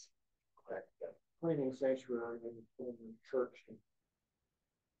 Cleaning sanctuary and the church.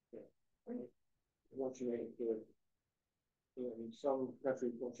 Once you make it, in some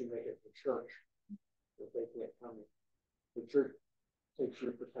countries, once you make it to church, if they can't come in, the church takes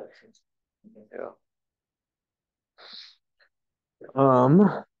your protections. Yeah.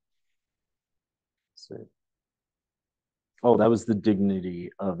 Let's see. Oh, that was the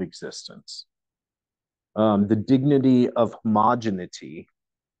dignity of existence. The dignity of homogeneity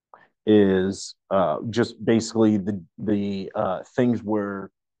is just basically the things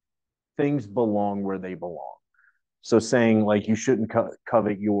where things belong where they belong. So saying like you shouldn't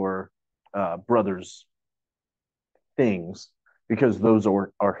covet your brother's things because those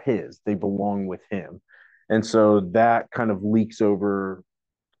are his, they belong with him. And so that kind of leaks over.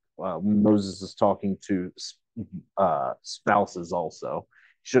 Moses is talking to spouses also.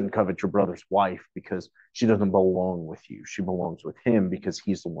 You shouldn't covet your brother's wife because she doesn't belong with you. She belongs with him because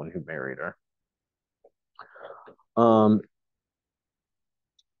he's the one who married her.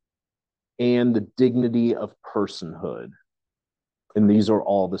 And the dignity of personhood. And these are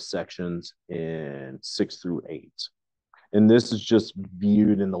all the sections in 6 through 8. And this is just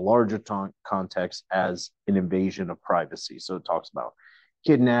viewed in the larger context as an invasion of privacy. So it talks about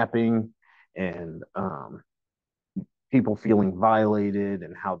kidnapping and people feeling violated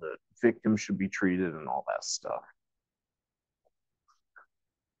and how the victim should be treated and all that stuff.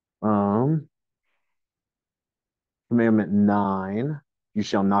 Commandment 9, you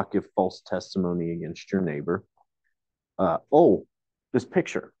shall not give false testimony against your neighbor. This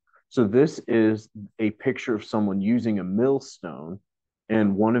picture. So this is a picture of someone using a millstone,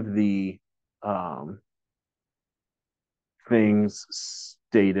 and one of the things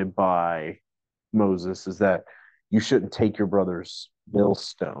stated by Moses is that you shouldn't take your brother's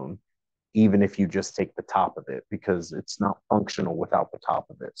millstone, even if you just take the top of it, because it's not functional without the top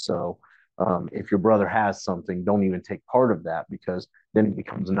of it. So if your brother has something, don't even take part of that, because then it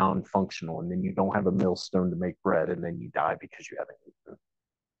becomes non-functional, and then you don't have a millstone to make bread, and then you die because you haven't eaten.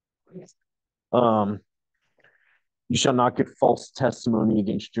 You shall not give false testimony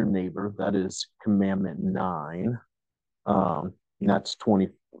against your neighbor. That is commandment 9. That's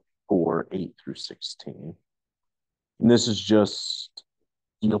 24, 8 through 16. And this is just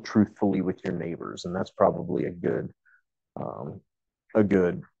deal truthfully with your neighbors, and that's probably a good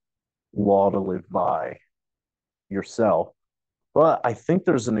law to live by yourself. But I think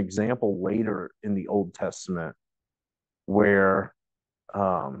there's an example later in the Old Testament where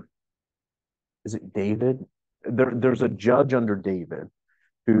is it David? There's a judge under David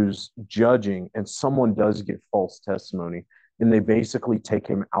who's judging, and someone does give false testimony. and they basically take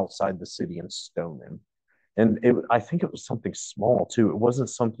him outside the city and stone him. And I think it was something small too. It wasn't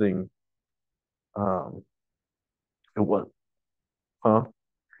something. Um, it was, huh?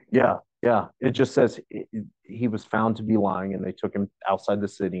 Yeah, yeah. It just says he was found to be lying, and they took him outside the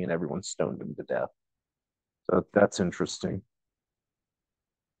city, and everyone stoned him to death. So that's interesting.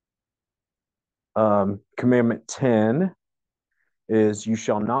 Commandment 10 is you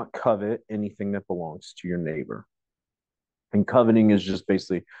shall not covet anything that belongs to your neighbor. And coveting is just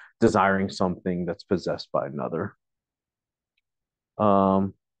basically desiring something that's possessed by another.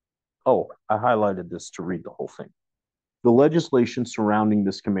 Oh, I highlighted this to read the whole thing. The legislation surrounding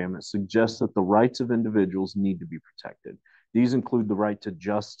this commandment suggests that the rights of individuals need to be protected. These include the right to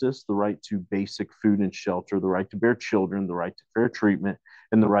justice, the right to basic food and shelter, the right to bear children, the right to fair treatment,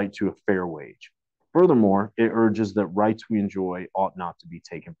 and the right to a fair wage. Furthermore, it urges that rights we enjoy ought not to be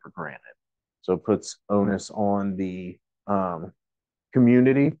taken for granted. So it puts onus on the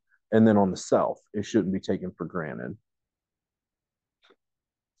community and then on the self. It shouldn't be taken for granted.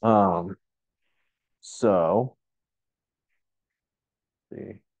 So, let's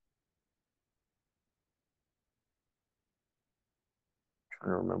see. I'm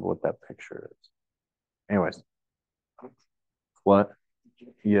trying to remember what that picture is. Anyways, what?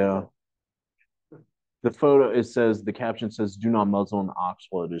 Yeah. The photo, it says, the caption says, do not muzzle an ox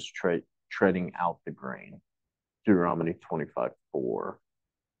while it is treading out the grain. Deuteronomy 25:4.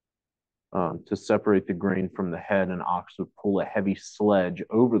 To separate the grain from the head, an ox would pull a heavy sledge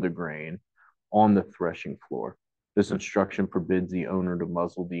over the grain on the threshing floor. This instruction forbids the owner to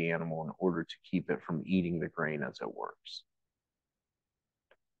muzzle the animal in order to keep it from eating the grain as it works.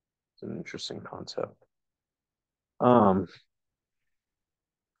 It's an interesting concept.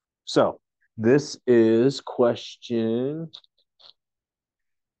 So this is question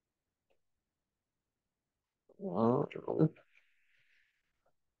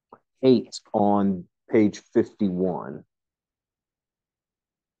 8 on page 51.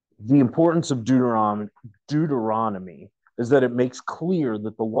 The importance of Deuteronomy is that it makes clear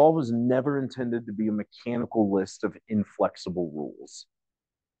that the law was never intended to be a mechanical list of inflexible rules.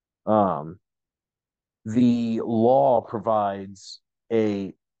 The law provides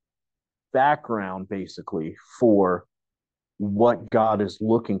a background basically for what God is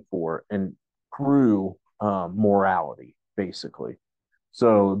looking for and true morality, basically.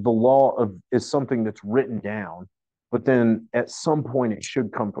 So the is something that's written down, but then at some point it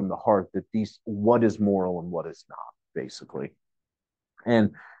should come from the heart that what is moral and what is not, basically.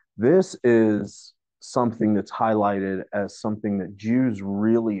 And this is something that's highlighted as something that Jews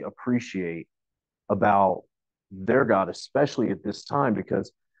really appreciate about their God, especially at this time,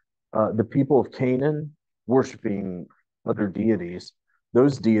 because the people of Canaan worshiping other deities,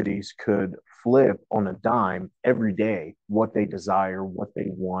 those deities could flip on a dime every day what they desire, what they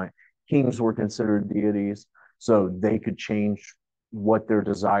want. Kings were considered deities, so they could change what their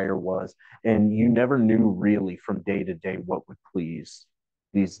desire was. And you never knew really from day to day what would please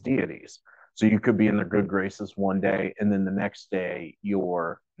these deities. So you could be in their good graces one day, and then the next day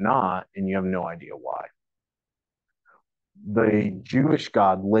you're not, and you have no idea why. The Jewish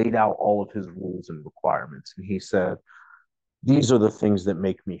God laid out all of his rules and requirements. And he said, these are the things that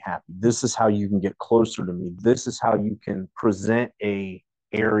make me happy. This is how you can get closer to me. This is how you can present a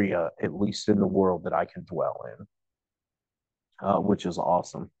area, at least in the world, that I can dwell in, which is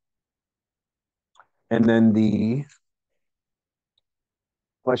awesome. And then the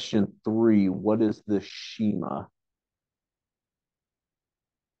question 3, what is the Shema?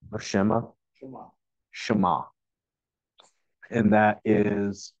 Or Shema? Shema. Shema. And that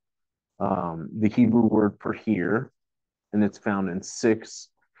is the Hebrew word for hear, and it's found in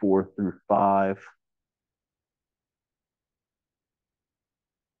 6:4-5.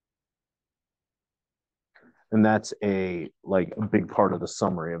 And that's a big part of the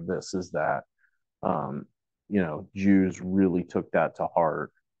summary of this is that Jews really took that to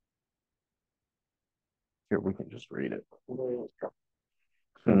heart. Here, we can just read it.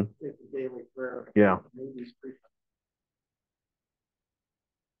 Daily prayer. Yeah.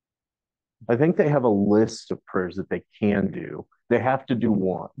 I think they have a list of prayers that they can do. They have to do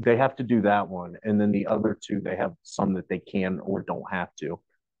one. They have to do that one. And then the other two, they have some that they can or don't have to.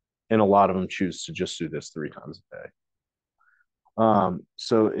 And a lot of them choose to just do this 3 times a day.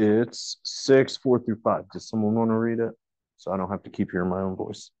 So it's 6:4-5. Does someone want to read it? So I don't have to keep hearing my own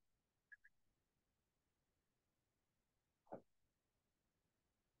voice.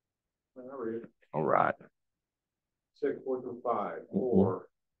 All right. 6:4-5. Or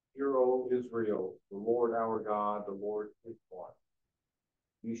hear, O Israel, the Lord our God, the Lord is one.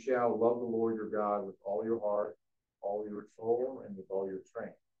 You shall love the Lord your God with all your heart, all your soul and with all your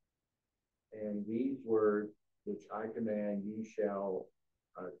strength. And these words which I command you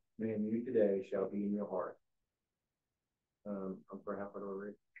today shall be in your heart. I'm for half an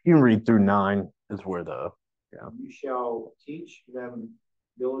hour. You can read through 9 is where You shall teach them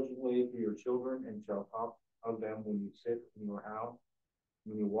diligently to your children, and shall talk of them when you sit in your house,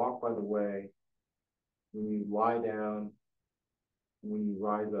 when you walk by the way, when you lie down, when you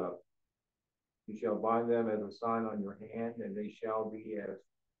rise up. You shall bind them as a sign on your hand, and they shall be as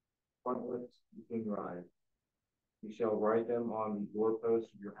frontlets between your eyes. You shall write them on the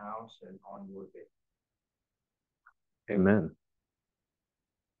doorposts of your house and on your gate. Amen.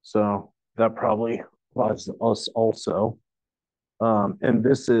 So that probably applies to us also. And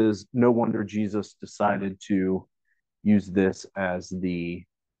this is no wonder Jesus decided to use this as the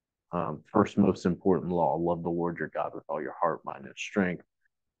first most important law: love the Lord your God with all your heart, mind, and strength.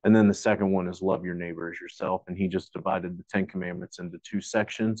 And then the second one is love your neighbor as yourself. And he just divided the 10 commandments into 2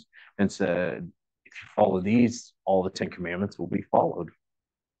 sections and said, if you follow these, all the 10 commandments will be followed.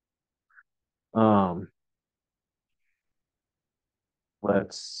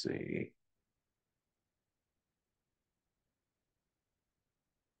 Let's see.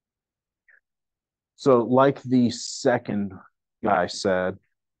 So, like the second guy said,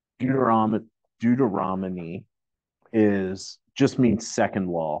 Deuteronomy is just means second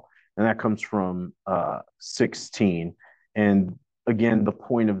law, and that comes from 16. And again, the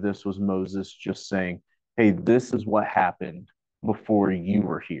point of this was Moses just saying, hey, this is what happened before you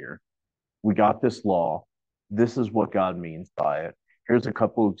were here. We got this law. This is what God means by it. Here's a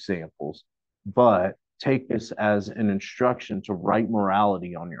couple of examples, but take this as an instruction to right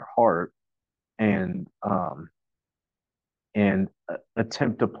morality on your heart and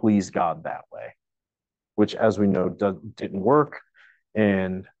attempt to please God that way, which, as we know, didn't work.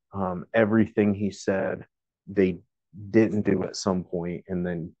 And everything he said, they didn't do at some point. And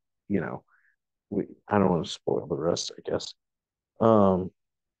then, I don't want to spoil the rest, I guess.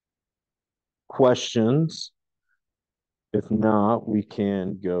 Questions? If not, we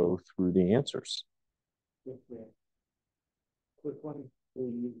can go through the answers. Okay. Quick one,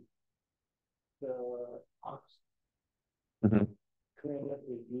 the ox commandment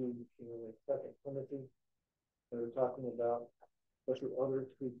is used in Second Timothy. They're talking about what your others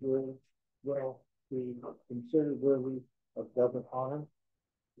be doing well, be considered worthy of government honor,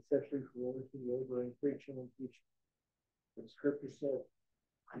 especially for those who labor in preaching and teaching. The scripture said,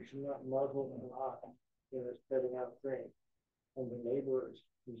 you should not muzzle an ox that is setting out grain, and the laborers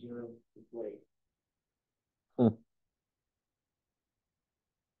deserve the blade.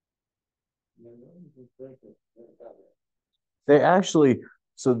 They actually,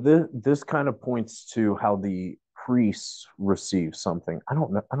 so this kind of points to how the priests receive something. I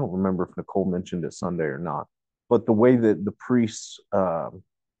don't know. I don't remember if Nicole mentioned it Sunday or not, but the way that the priests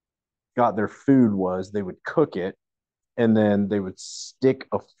got their food was they would cook it, and then they would stick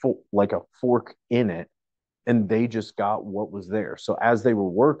a fork in it, and they just got what was there. So as they were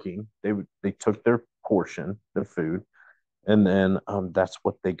working, they took their portion, their food, and then that's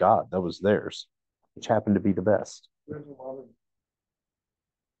what they got. That was theirs, which happened to be the best. There's a lot of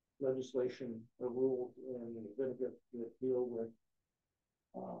legislation or rules in Leviticus that deal with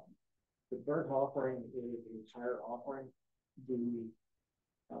the burnt offering is the entire offering. The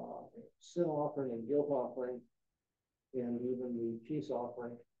sin offering and guilt offering, and even the peace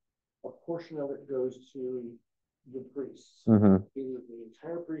offering, a portion of it goes to the priests, either the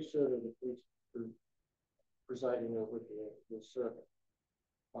entire priesthood or the priest presiding over the servant.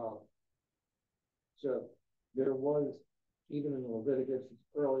 So there was, even in Leviticus,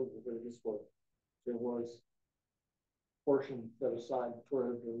 early Leviticus book, there was portion set aside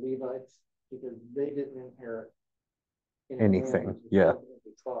for the Levites because they didn't inherit anything. Yeah.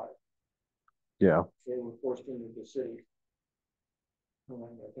 The tribe. Yeah. They were forced into the city. I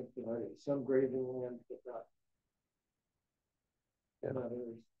think there are some grazing land, but not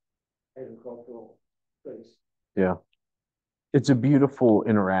every agricultural place. Yeah. It's a beautiful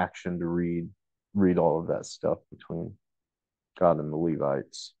interaction to read all of that stuff between God and the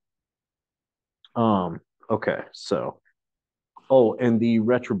Levites. Okay, so and the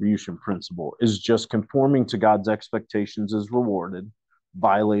retribution principle is just conforming to God's expectations is rewarded,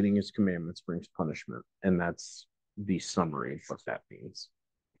 violating his commandments brings punishment, and that's the summary of what that means.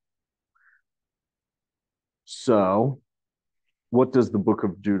 So, what does the book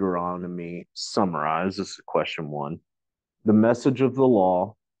of Deuteronomy summarize? This is question 1. The message of the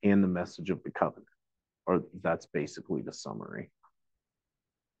law and the message of the covenant, or that's basically the summary.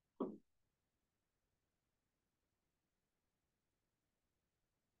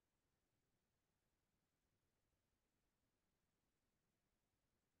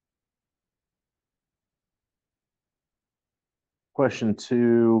 Question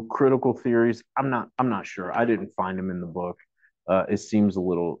 2, critical theories. I'm not sure. I didn't find them in the book. It seems a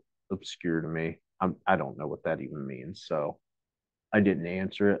little obscure to me. I don't know what that even means. So I didn't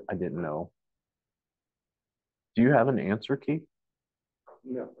answer it. I didn't know. Do you have an answer key?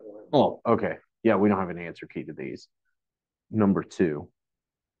 No. Oh, okay. Yeah, we don't have an answer key to these. Number 2.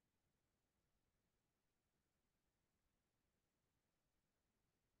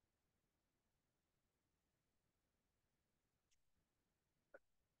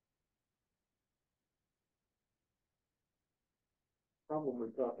 Problem we're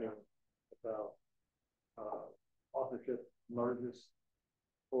talking about authorship merges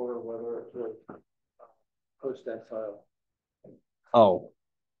or whether it's a post-exile, Oh,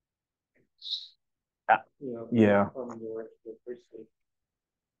 yeah. from the priesthood.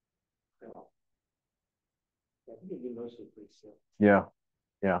 I think it'd be mostly priesthood. Yeah.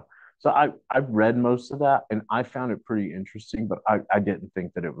 Yeah. So I've read most of that and I found it pretty interesting, but I didn't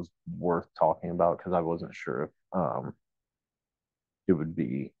think that it was worth talking about because I wasn't sure if it would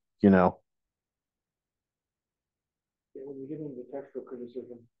be, you know. Yeah, when you get into textual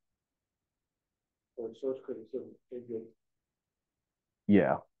criticism or source criticism, it gets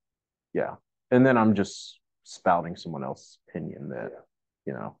Yeah. Yeah. And then I'm just spouting someone else's opinion that,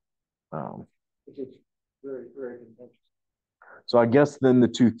 you know. which is very, very contentious. So I guess then the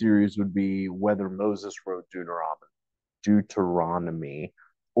two theories would be whether Moses wrote Deuteronomy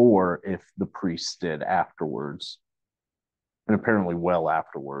or if the priests did afterwards. And apparently well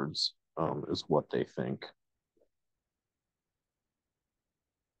afterwards, is what they think.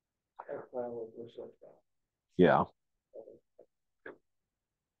 Yeah.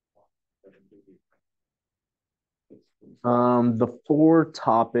 The 4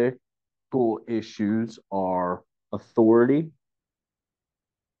 topical issues are authority.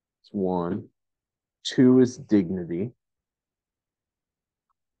 It's 1. 2 is dignity.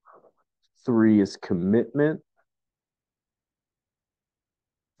 3 is commitment.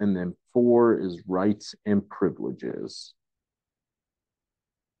 And then 4 is rights and privileges.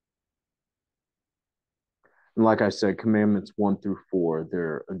 And like I said, commandments 1 through 4,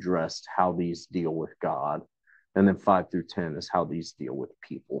 they're addressed how these deal with God. And then 5 through 10 is how these deal with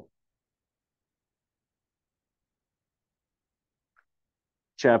people.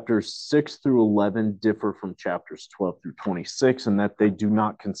 Chapters 6 through 11 differ from chapters 12 through 26 in that they do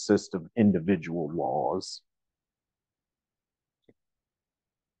not consist of individual laws.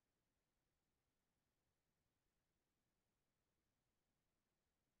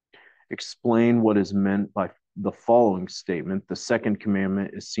 Explain what is meant by the following statement. The second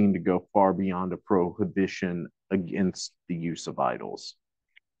commandment is seen to go far beyond a prohibition against the use of idols.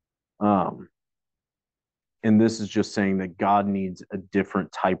 And this is just saying that God needs a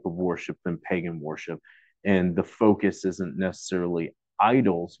different type of worship than pagan worship. And the focus isn't necessarily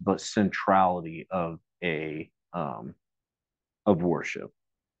idols, but centrality of worship.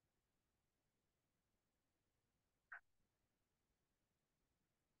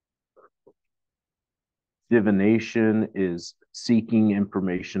 Divination is seeking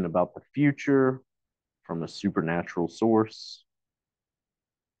information about the future from a supernatural source.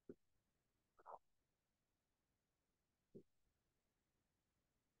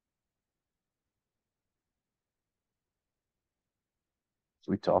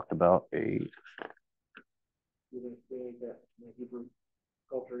 So we talked about a You didn't say that in the Hebrew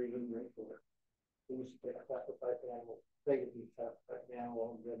culture, even rainforest. They used to sacrifice animals, they could be sacrificed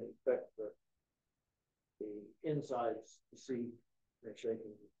animal and then expect the insides to see that they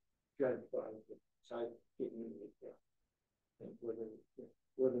can judge by the side getting whether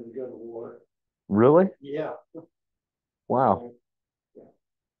to go to war. Really? Yeah. Wow. Yeah.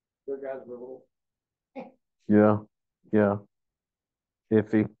 Their guys were a little. Yeah. Yeah.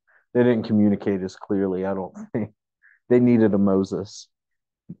 Iffy. They didn't communicate as clearly, I don't think. They needed a Moses.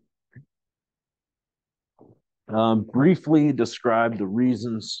 Briefly describe the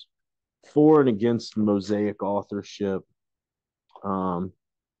reasons for and against Mosaic authorship.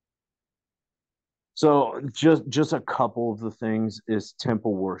 So just a couple of the things is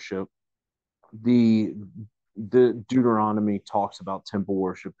temple worship. The Deuteronomy talks about temple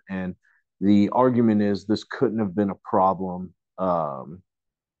worship, and the argument is this couldn't have been a problem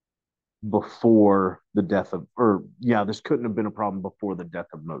before the death of, or yeah, this couldn't have been a problem before the death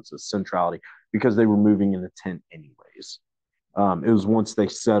of Moses, centrality, because they were moving in a tent anyways. It was once they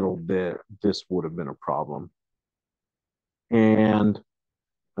settled that this would have been a problem. And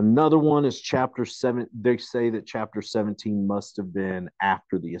another one is chapter 7. They say that chapter 17 must have been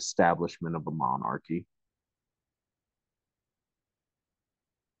after the establishment of a monarchy.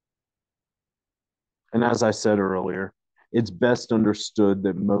 And as I said earlier, it's best understood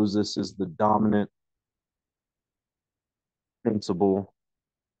that Moses is the dominant principle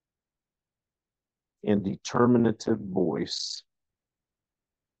and determinative voice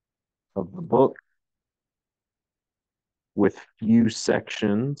of the book, with few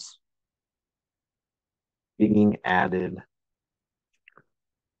sections being added.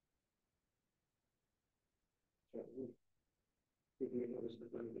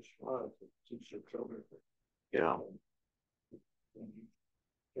 Teach your children. Yeah.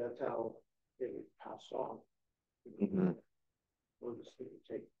 That's how they pass on. Mm-hmm. We'll just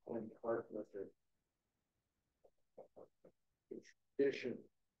take one part with their tradition.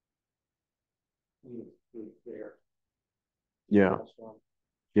 There. Yeah.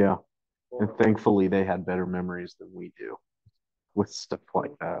 Yeah. And thankfully, they had better memories than we do with stuff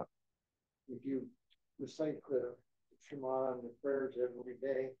like that. If you recite the Shema and the prayers every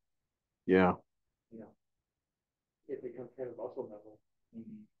day, Yeah. you know, it becomes kind of muscle memory.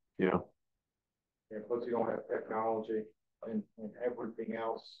 Yeah. And plus you don't have technology and everything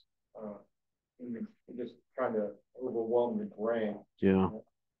else. You're just trying to overwhelm the brain. Yeah.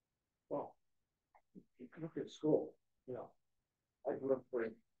 Well, you can look at school, you know. I grew up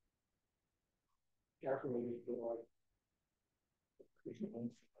pretty carefully used to like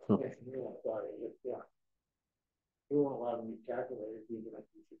yeah. We won't allow them to be calculators, even if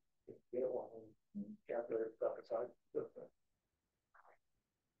you should get one and calculate stuff aside.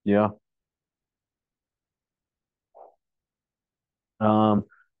 Yeah.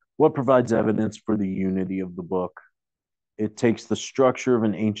 What provides evidence for the unity of the book? It takes the structure of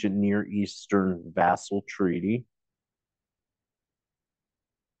an ancient Near Eastern vassal treaty,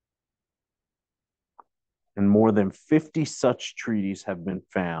 and more than 50 such treaties have been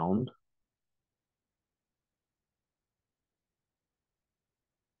found.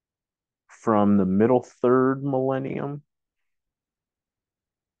 From the middle third millennium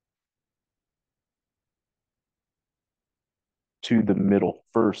to the middle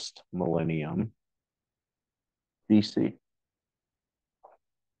first millennium BC.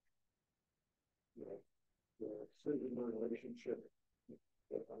 The certain relationship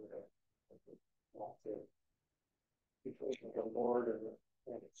between the Lord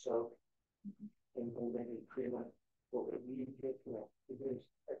and itself, and moving agreement, what we need to get, you know, because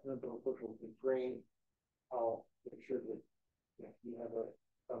economic officials can train how to make sure that, you know, you have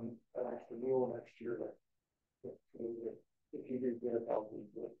an extra meal next year that if you do good, I'll be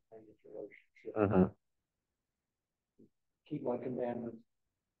good and it's a relationship. Mm-hmm. Keep my commandments,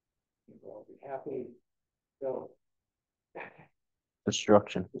 people will be happy. So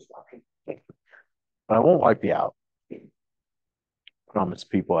Destruction. destruction. But I won't wipe you out. Promise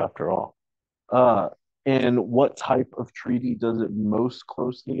people after all. And what type of treaty does it most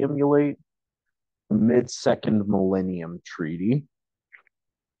closely emulate? The mid-second millennium treaty,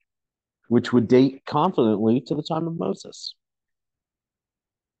 which would date confidently to the time of Moses.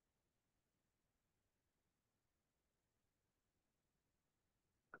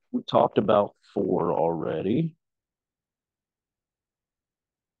 We talked about 4 already.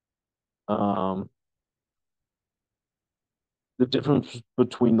 The difference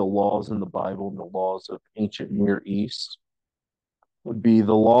between the laws in the Bible and the laws of ancient Near East would be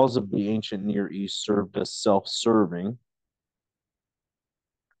the laws of the ancient Near East served as self-serving,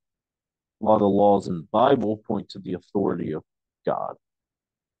 while the laws in the Bible point to the authority of God.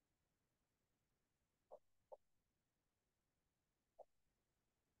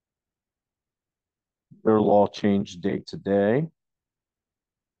 Their law changed day to day,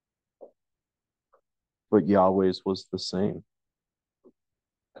 but Yahweh's was the same.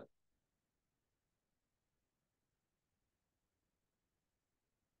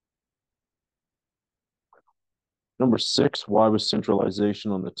 Number 6, why was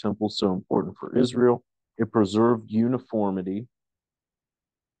centralization on the temple so important for Israel? It preserved uniformity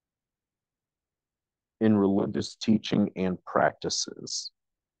in religious teaching and practices.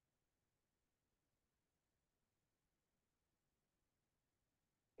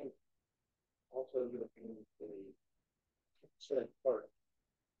 Also looking at the set part,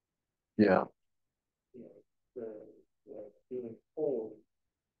 Yeah. you know, being holy,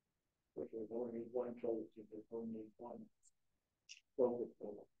 which was only one choice, there's only one focus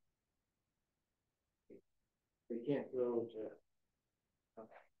on it. They can't go to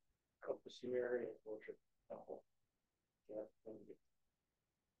Samaria and worship the temple.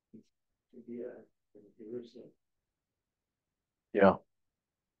 Judea and Jerusalem. Yeah.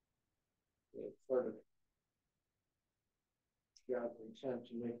 It's part of God's intent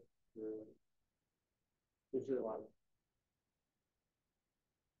to make the Israelites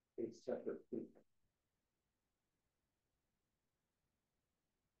a separate people.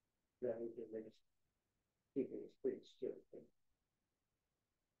 then we can make keep it pretty still.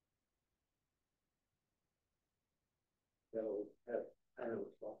 That'll have animal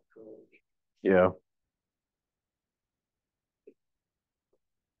control. Yeah.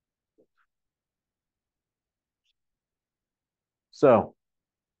 So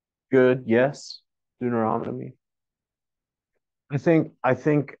good, yes. Deuteronomy. I think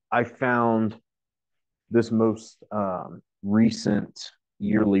I found this most recent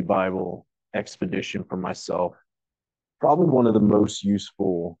yearly Bible expedition for myself probably one of the most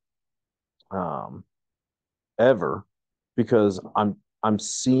useful um, ever because I'm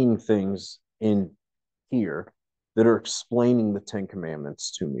seeing things in here that are explaining the Ten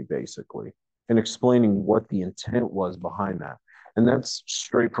Commandments to me basically and explaining what the intent was behind that. And that's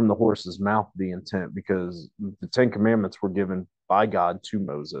straight from the horse's mouth, the intent, because the Ten Commandments were given by God to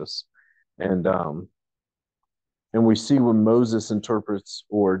Moses. And and we see when Moses interprets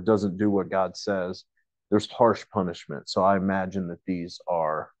or doesn't do what God says, there's harsh punishment. So I imagine that these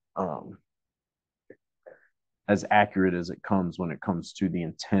are as accurate as it comes when it comes to the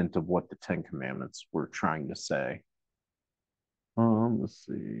intent of what the Ten Commandments were trying to say. Let's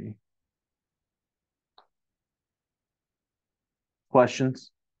see.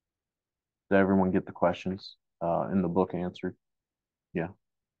 Questions? Did everyone get the questions in the book answered? Yeah.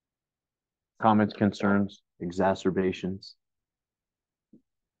 Comments, concerns, exacerbations?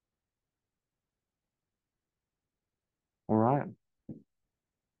 All right.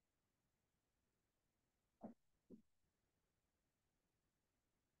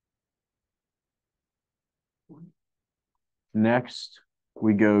 Next,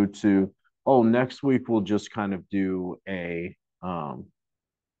 we go to, next week we'll just kind of do a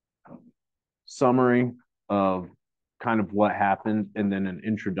summary of kind of what happened and then an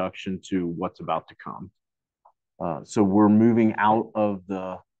introduction to what's about to come. So we're moving out of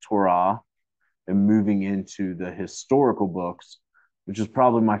the Torah and moving into the historical books, which is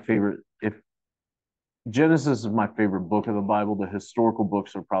probably my favorite. If Genesis is my favorite book of the Bible, the historical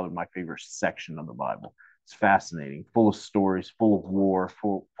books are probably my favorite section of the Bible. It's fascinating, full of stories, full of war,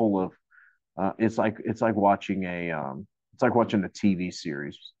 full of. It's like watching a TV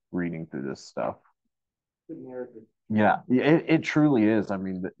series, reading through this stuff. Yeah, it truly is. I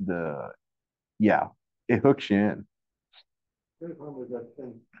mean, yeah, it hooks you in.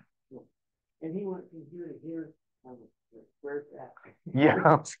 And he went from here to here. Where's that?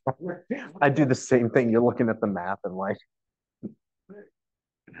 Yeah, I do the same thing. You're looking at the map and like,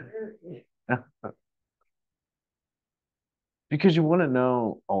 because you want to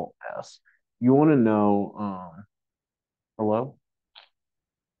know. Oh, yes, you want to know. Hello,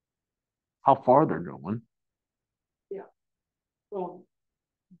 how far they're going. Yeah. Well,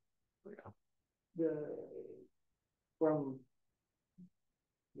 the from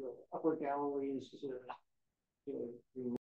the upper galleries to